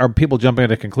reading are people jumping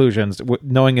to conclusions,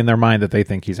 knowing in their mind that they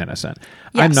think he's innocent.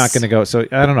 Yes. I'm not going to go. So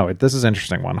I don't know. This is an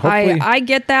interesting one. Hopefully, I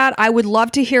get that. I would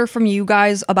love to hear from you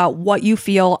guys about what you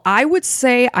feel. I would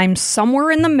say I'm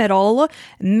somewhere in the middle,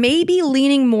 maybe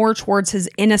leaning more towards his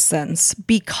innocence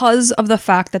because of the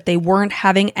fact that they weren't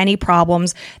having any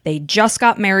problems. They just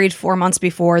got married 4 months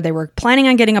before. They were planning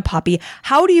on getting a puppy.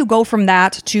 How do you go from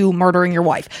that to murdering your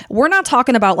wife? We're not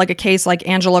talking about like a case like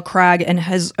Angela Craig and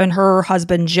her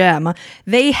husband Jim.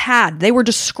 They were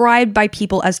described by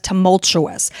people as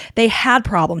tumultuous. They had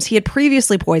problems. He had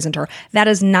previously poisoned her. That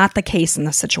is not the case in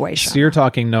this situation. So you're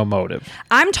talking no motive.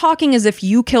 I'm talking as if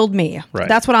you killed me. Right.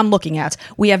 That's what I'm looking at.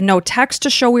 We have no text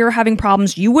to show we were having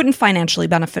problems. You wouldn't financially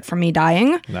benefit from me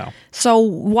dying. No. So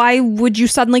why would you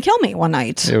suddenly kill me one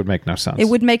night? It would make no sense. It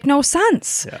would make no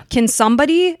sense. Yeah. Can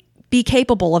somebody be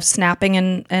capable of snapping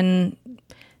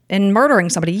and murdering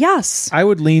somebody? Yes. I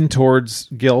would lean towards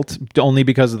guilt only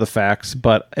because of the facts,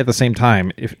 but at the same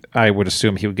time, if I would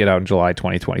assume he would get out in July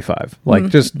 2025. Like,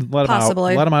 just let him out.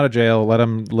 Let him out of jail. Let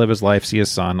him live his life, see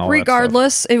his son.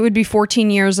 Regardless, it would be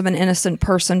 14 years of an innocent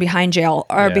person behind jail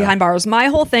or behind bars. My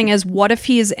whole thing is, what if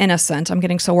he is innocent? I'm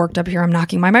getting so worked up here. I'm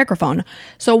knocking my microphone.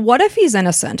 So what if he's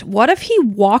innocent? What if he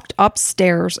walked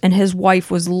upstairs and his wife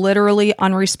was literally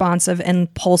unresponsive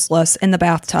and pulseless in the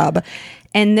bathtub?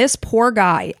 And this poor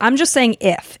guy, I'm just saying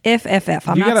if.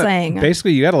 I'm not saying.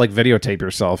 Basically, you got to like videotape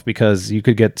yourself because you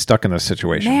could get stuck in this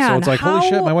situation. Man, so it's like, holy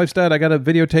shit, my wife's dead. I got to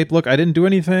videotape. Look, I didn't do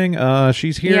anything.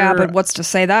 She's here. Yeah, but what's to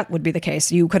say that would be the case?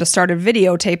 You could have started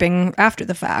videotaping after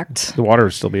the fact. The water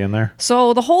would still be in there.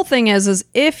 So the whole thing is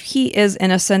if he is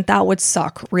innocent, that would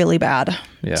suck really bad.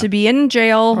 Yeah. To be in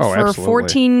jail for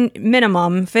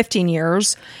absolutely. 15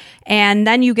 years. And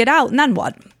then you get out, and then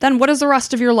what? Then what does the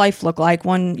rest of your life look like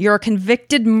when you're a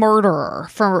convicted murderer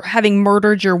for having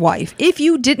murdered your wife? If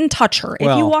you didn't touch her,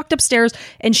 if you walked upstairs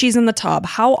and she's in the tub,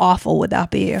 how awful would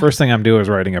that be? First thing I'm doing is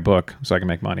writing a book so I can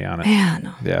make money on it.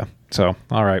 Man. Yeah. So,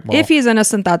 all right. Well, if he's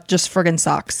innocent, that just friggin'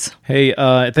 sucks. Hey,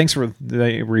 thanks for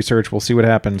the research. We'll see what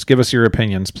happens. Give us your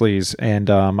opinions, please. And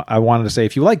I wanted to say,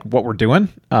 if you like what we're doing,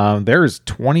 there's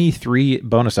 23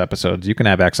 bonus episodes you can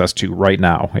have access to right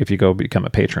now if you go become a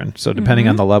patron. So depending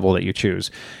on the level that you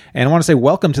choose. And I want to say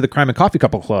welcome to the Crime and Coffee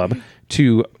Couple Club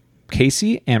to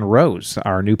Casey and Rose,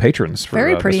 our new patrons. For,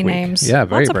 very pretty this week. names. Yeah,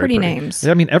 very, Lots of very pretty names.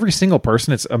 I mean, every single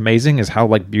person, it's amazing is how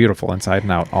like beautiful inside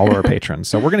and out, all of our patrons.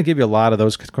 So we're going to give you a lot of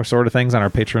those sort of things on our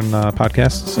patron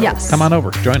podcast. So yes. Come on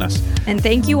over, join us. And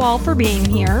thank you all for being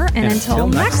here. And until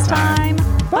next time.